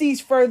she sees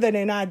further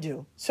than I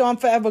do. So I'm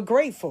forever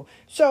grateful.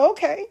 So,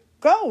 okay,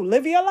 go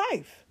live your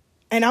life.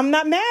 And I'm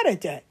not mad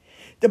at that.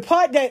 The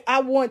part that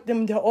I want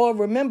them to all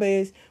remember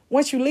is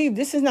once you leave,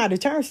 this is not a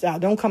turnstile.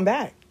 Don't come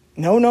back.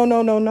 No.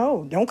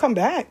 Don't come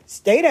back.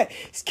 Stay there.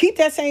 Keep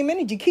that same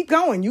energy. Keep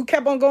going. You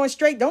kept on going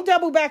straight. Don't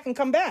double back and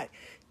come back.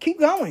 Keep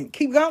going.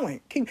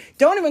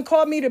 Don't even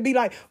call me to be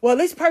like, well,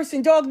 this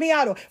person dogged me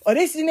out or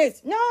this and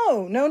this.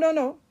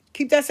 No.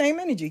 Keep that same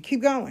energy.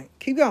 Keep going.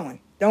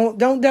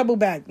 Don't double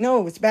back.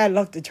 No, it's bad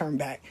luck to turn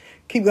back.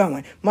 Keep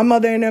going. My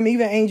mother and them,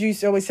 even Angel,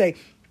 used to always say,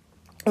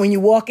 when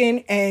you walk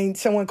in and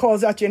someone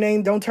calls out your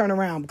name, don't turn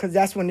around because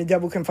that's when the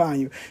devil can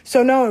find you.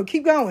 So no,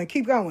 keep going.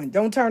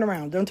 Don't turn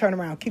around.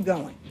 Keep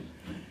going.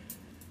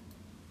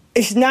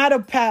 It's not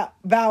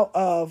about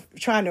of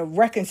trying to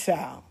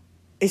reconcile.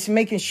 It's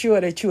making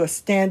sure that you are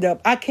stand up.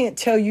 I can't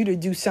tell you to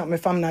do something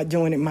if I'm not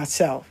doing it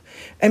myself.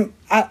 And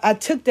I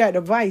took that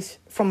advice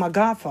from my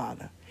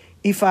godfather,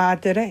 Ifa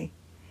Atere.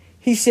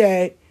 He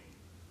said,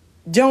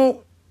 don't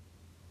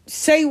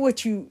say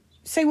what you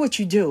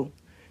do.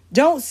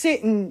 Don't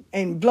sit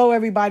and blow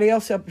everybody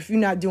else up if you're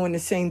not doing the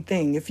same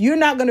thing. If you're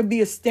not going to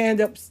be a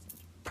stand-up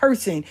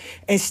person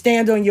and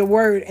stand on your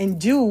word and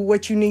do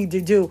what you need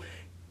to do,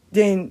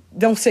 then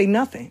don't say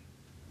nothing.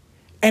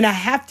 And I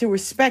have to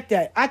respect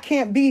that. I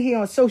can't be here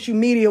on social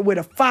media with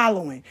a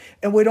following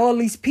and with all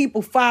these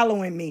people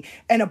following me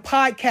and a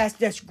podcast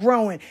that's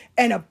growing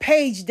and a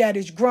page that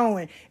is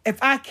growing if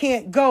I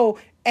can't go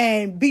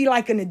and be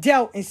like an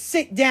adult and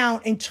sit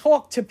down and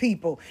talk to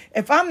people.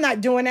 If I'm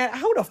not doing that,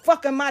 who the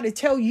fuck am I to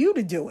tell you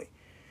to do it?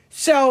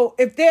 So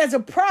if there's a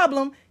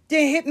problem,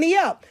 then hit me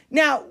up.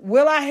 Now,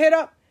 will I hit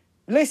up?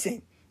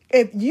 Listen,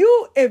 if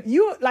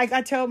you like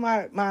I tell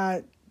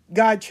my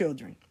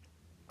godchildren,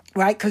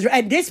 right? Because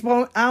at this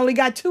point, I only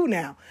got 2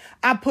 now.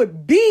 I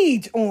put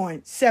beads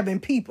on 7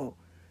 people.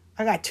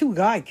 I got 2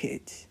 god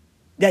kids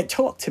that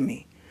talk to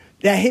me,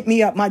 that hit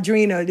me up,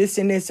 Madrina, this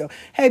and this. So,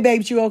 hey,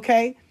 babes, you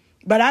okay?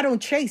 But I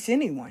don't chase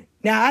anyone.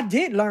 Now, I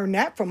did learn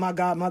that from my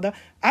godmother.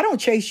 I don't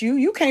chase you.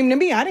 You came to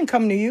me. I didn't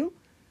come to you.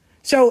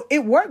 So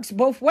it works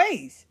both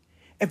ways.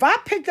 If I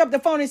picked up the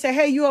phone and said,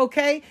 hey, you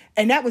okay?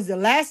 And that was the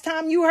last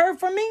time you heard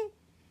from me?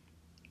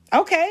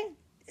 Okay.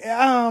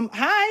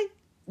 Hi.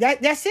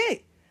 That's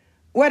it.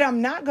 What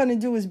I'm not going to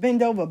do is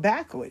bend over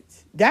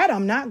backwards. That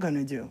I'm not going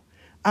to do.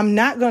 I'm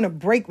not going to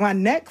break my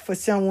neck for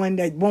someone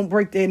that won't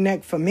break their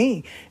neck for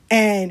me.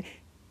 And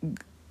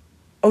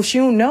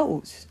Oshun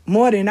knows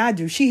more than I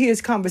do. She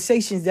hears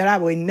conversations that I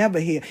would never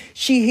hear.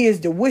 She hears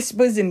the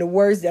whispers and the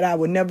words that I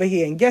would never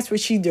hear. And guess what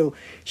she do?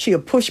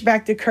 She'll push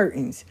back the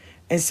curtains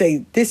and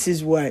say, this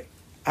is what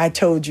I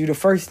told you the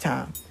first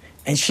time.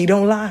 And she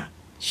don't lie.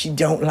 She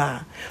don't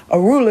lie. A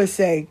ruler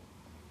say,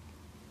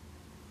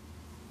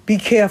 be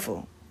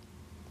careful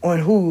on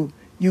who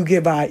you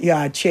give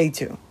your che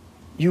to.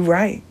 You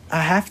right.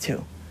 I have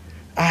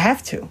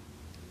to.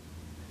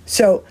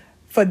 So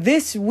for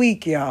this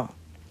week, y'all,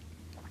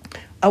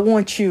 I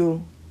want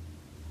you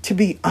to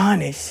be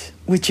honest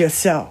with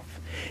yourself.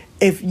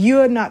 If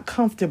you're not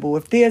comfortable,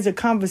 if there's a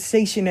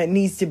conversation that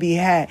needs to be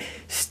had,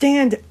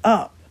 stand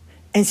up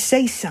and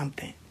say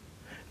something.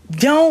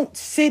 Don't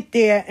sit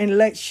there and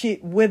let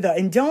shit wither,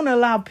 and don't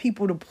allow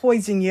people to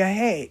poison your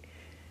head.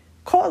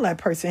 Call that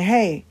person.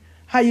 Hey,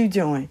 how you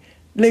doing?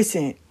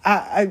 Listen,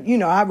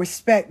 I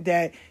respect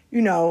that,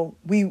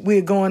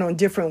 we're going on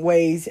different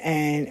ways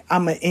and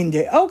I'm going to end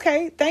it.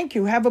 Okay, thank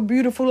you. Have a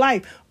beautiful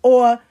life.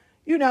 Or,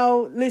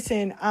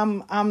 listen,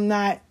 I'm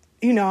not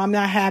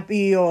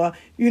happy, or,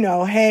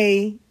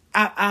 hey,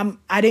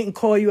 I didn't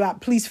call you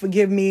out. Please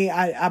forgive me.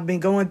 I've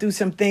been going through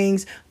some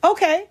things.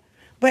 Okay,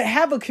 but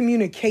have a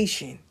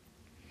communication.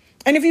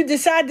 And if you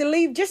decide to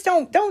leave, just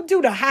don't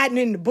do the hiding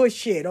in the bush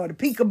shit or the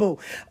peekaboo.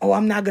 Oh,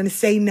 I'm not going to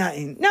say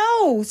nothing.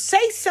 No,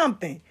 say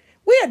something.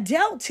 We're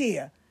adults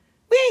here.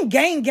 We ain't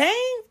gang.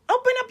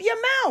 Open up your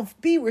mouth.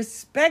 Be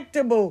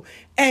respectable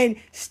and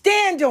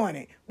stand on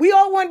it. We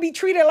all want to be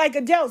treated like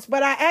adults,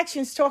 but our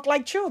actions talk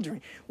like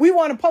children. We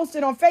want to post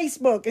it on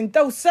Facebook and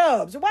throw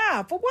subs.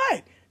 Wow, for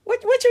what?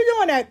 What you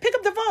doing that? Pick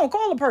up the phone,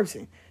 call a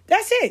person.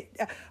 That's it.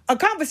 A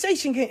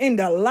conversation can end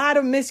a lot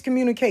of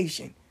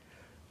miscommunication.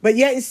 But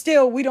yet and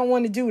still, we don't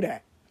want to do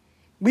that.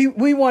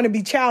 We want to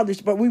be childish,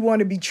 but we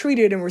want to be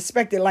treated and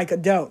respected like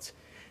adults.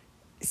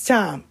 It's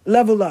time.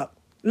 Level up.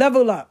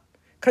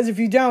 Because if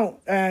you don't,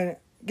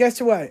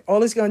 guess what?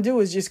 All it's going to do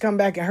is just come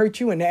back and hurt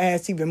you in the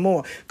ass even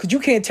more. Because you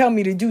can't tell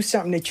me to do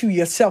something that you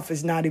yourself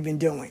is not even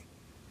doing.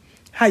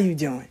 How you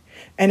doing?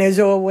 And as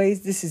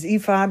always, this is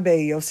Ifa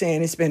Bayo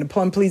saying it's been a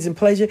plum-pleasing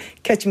pleasure.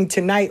 Catch me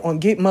tonight on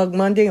Get Mug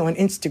Monday on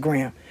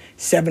Instagram.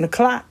 7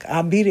 o'clock.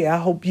 I'll be there. I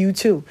hope you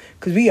too.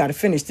 Because we got to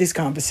finish this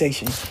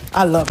conversation.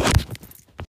 I love it.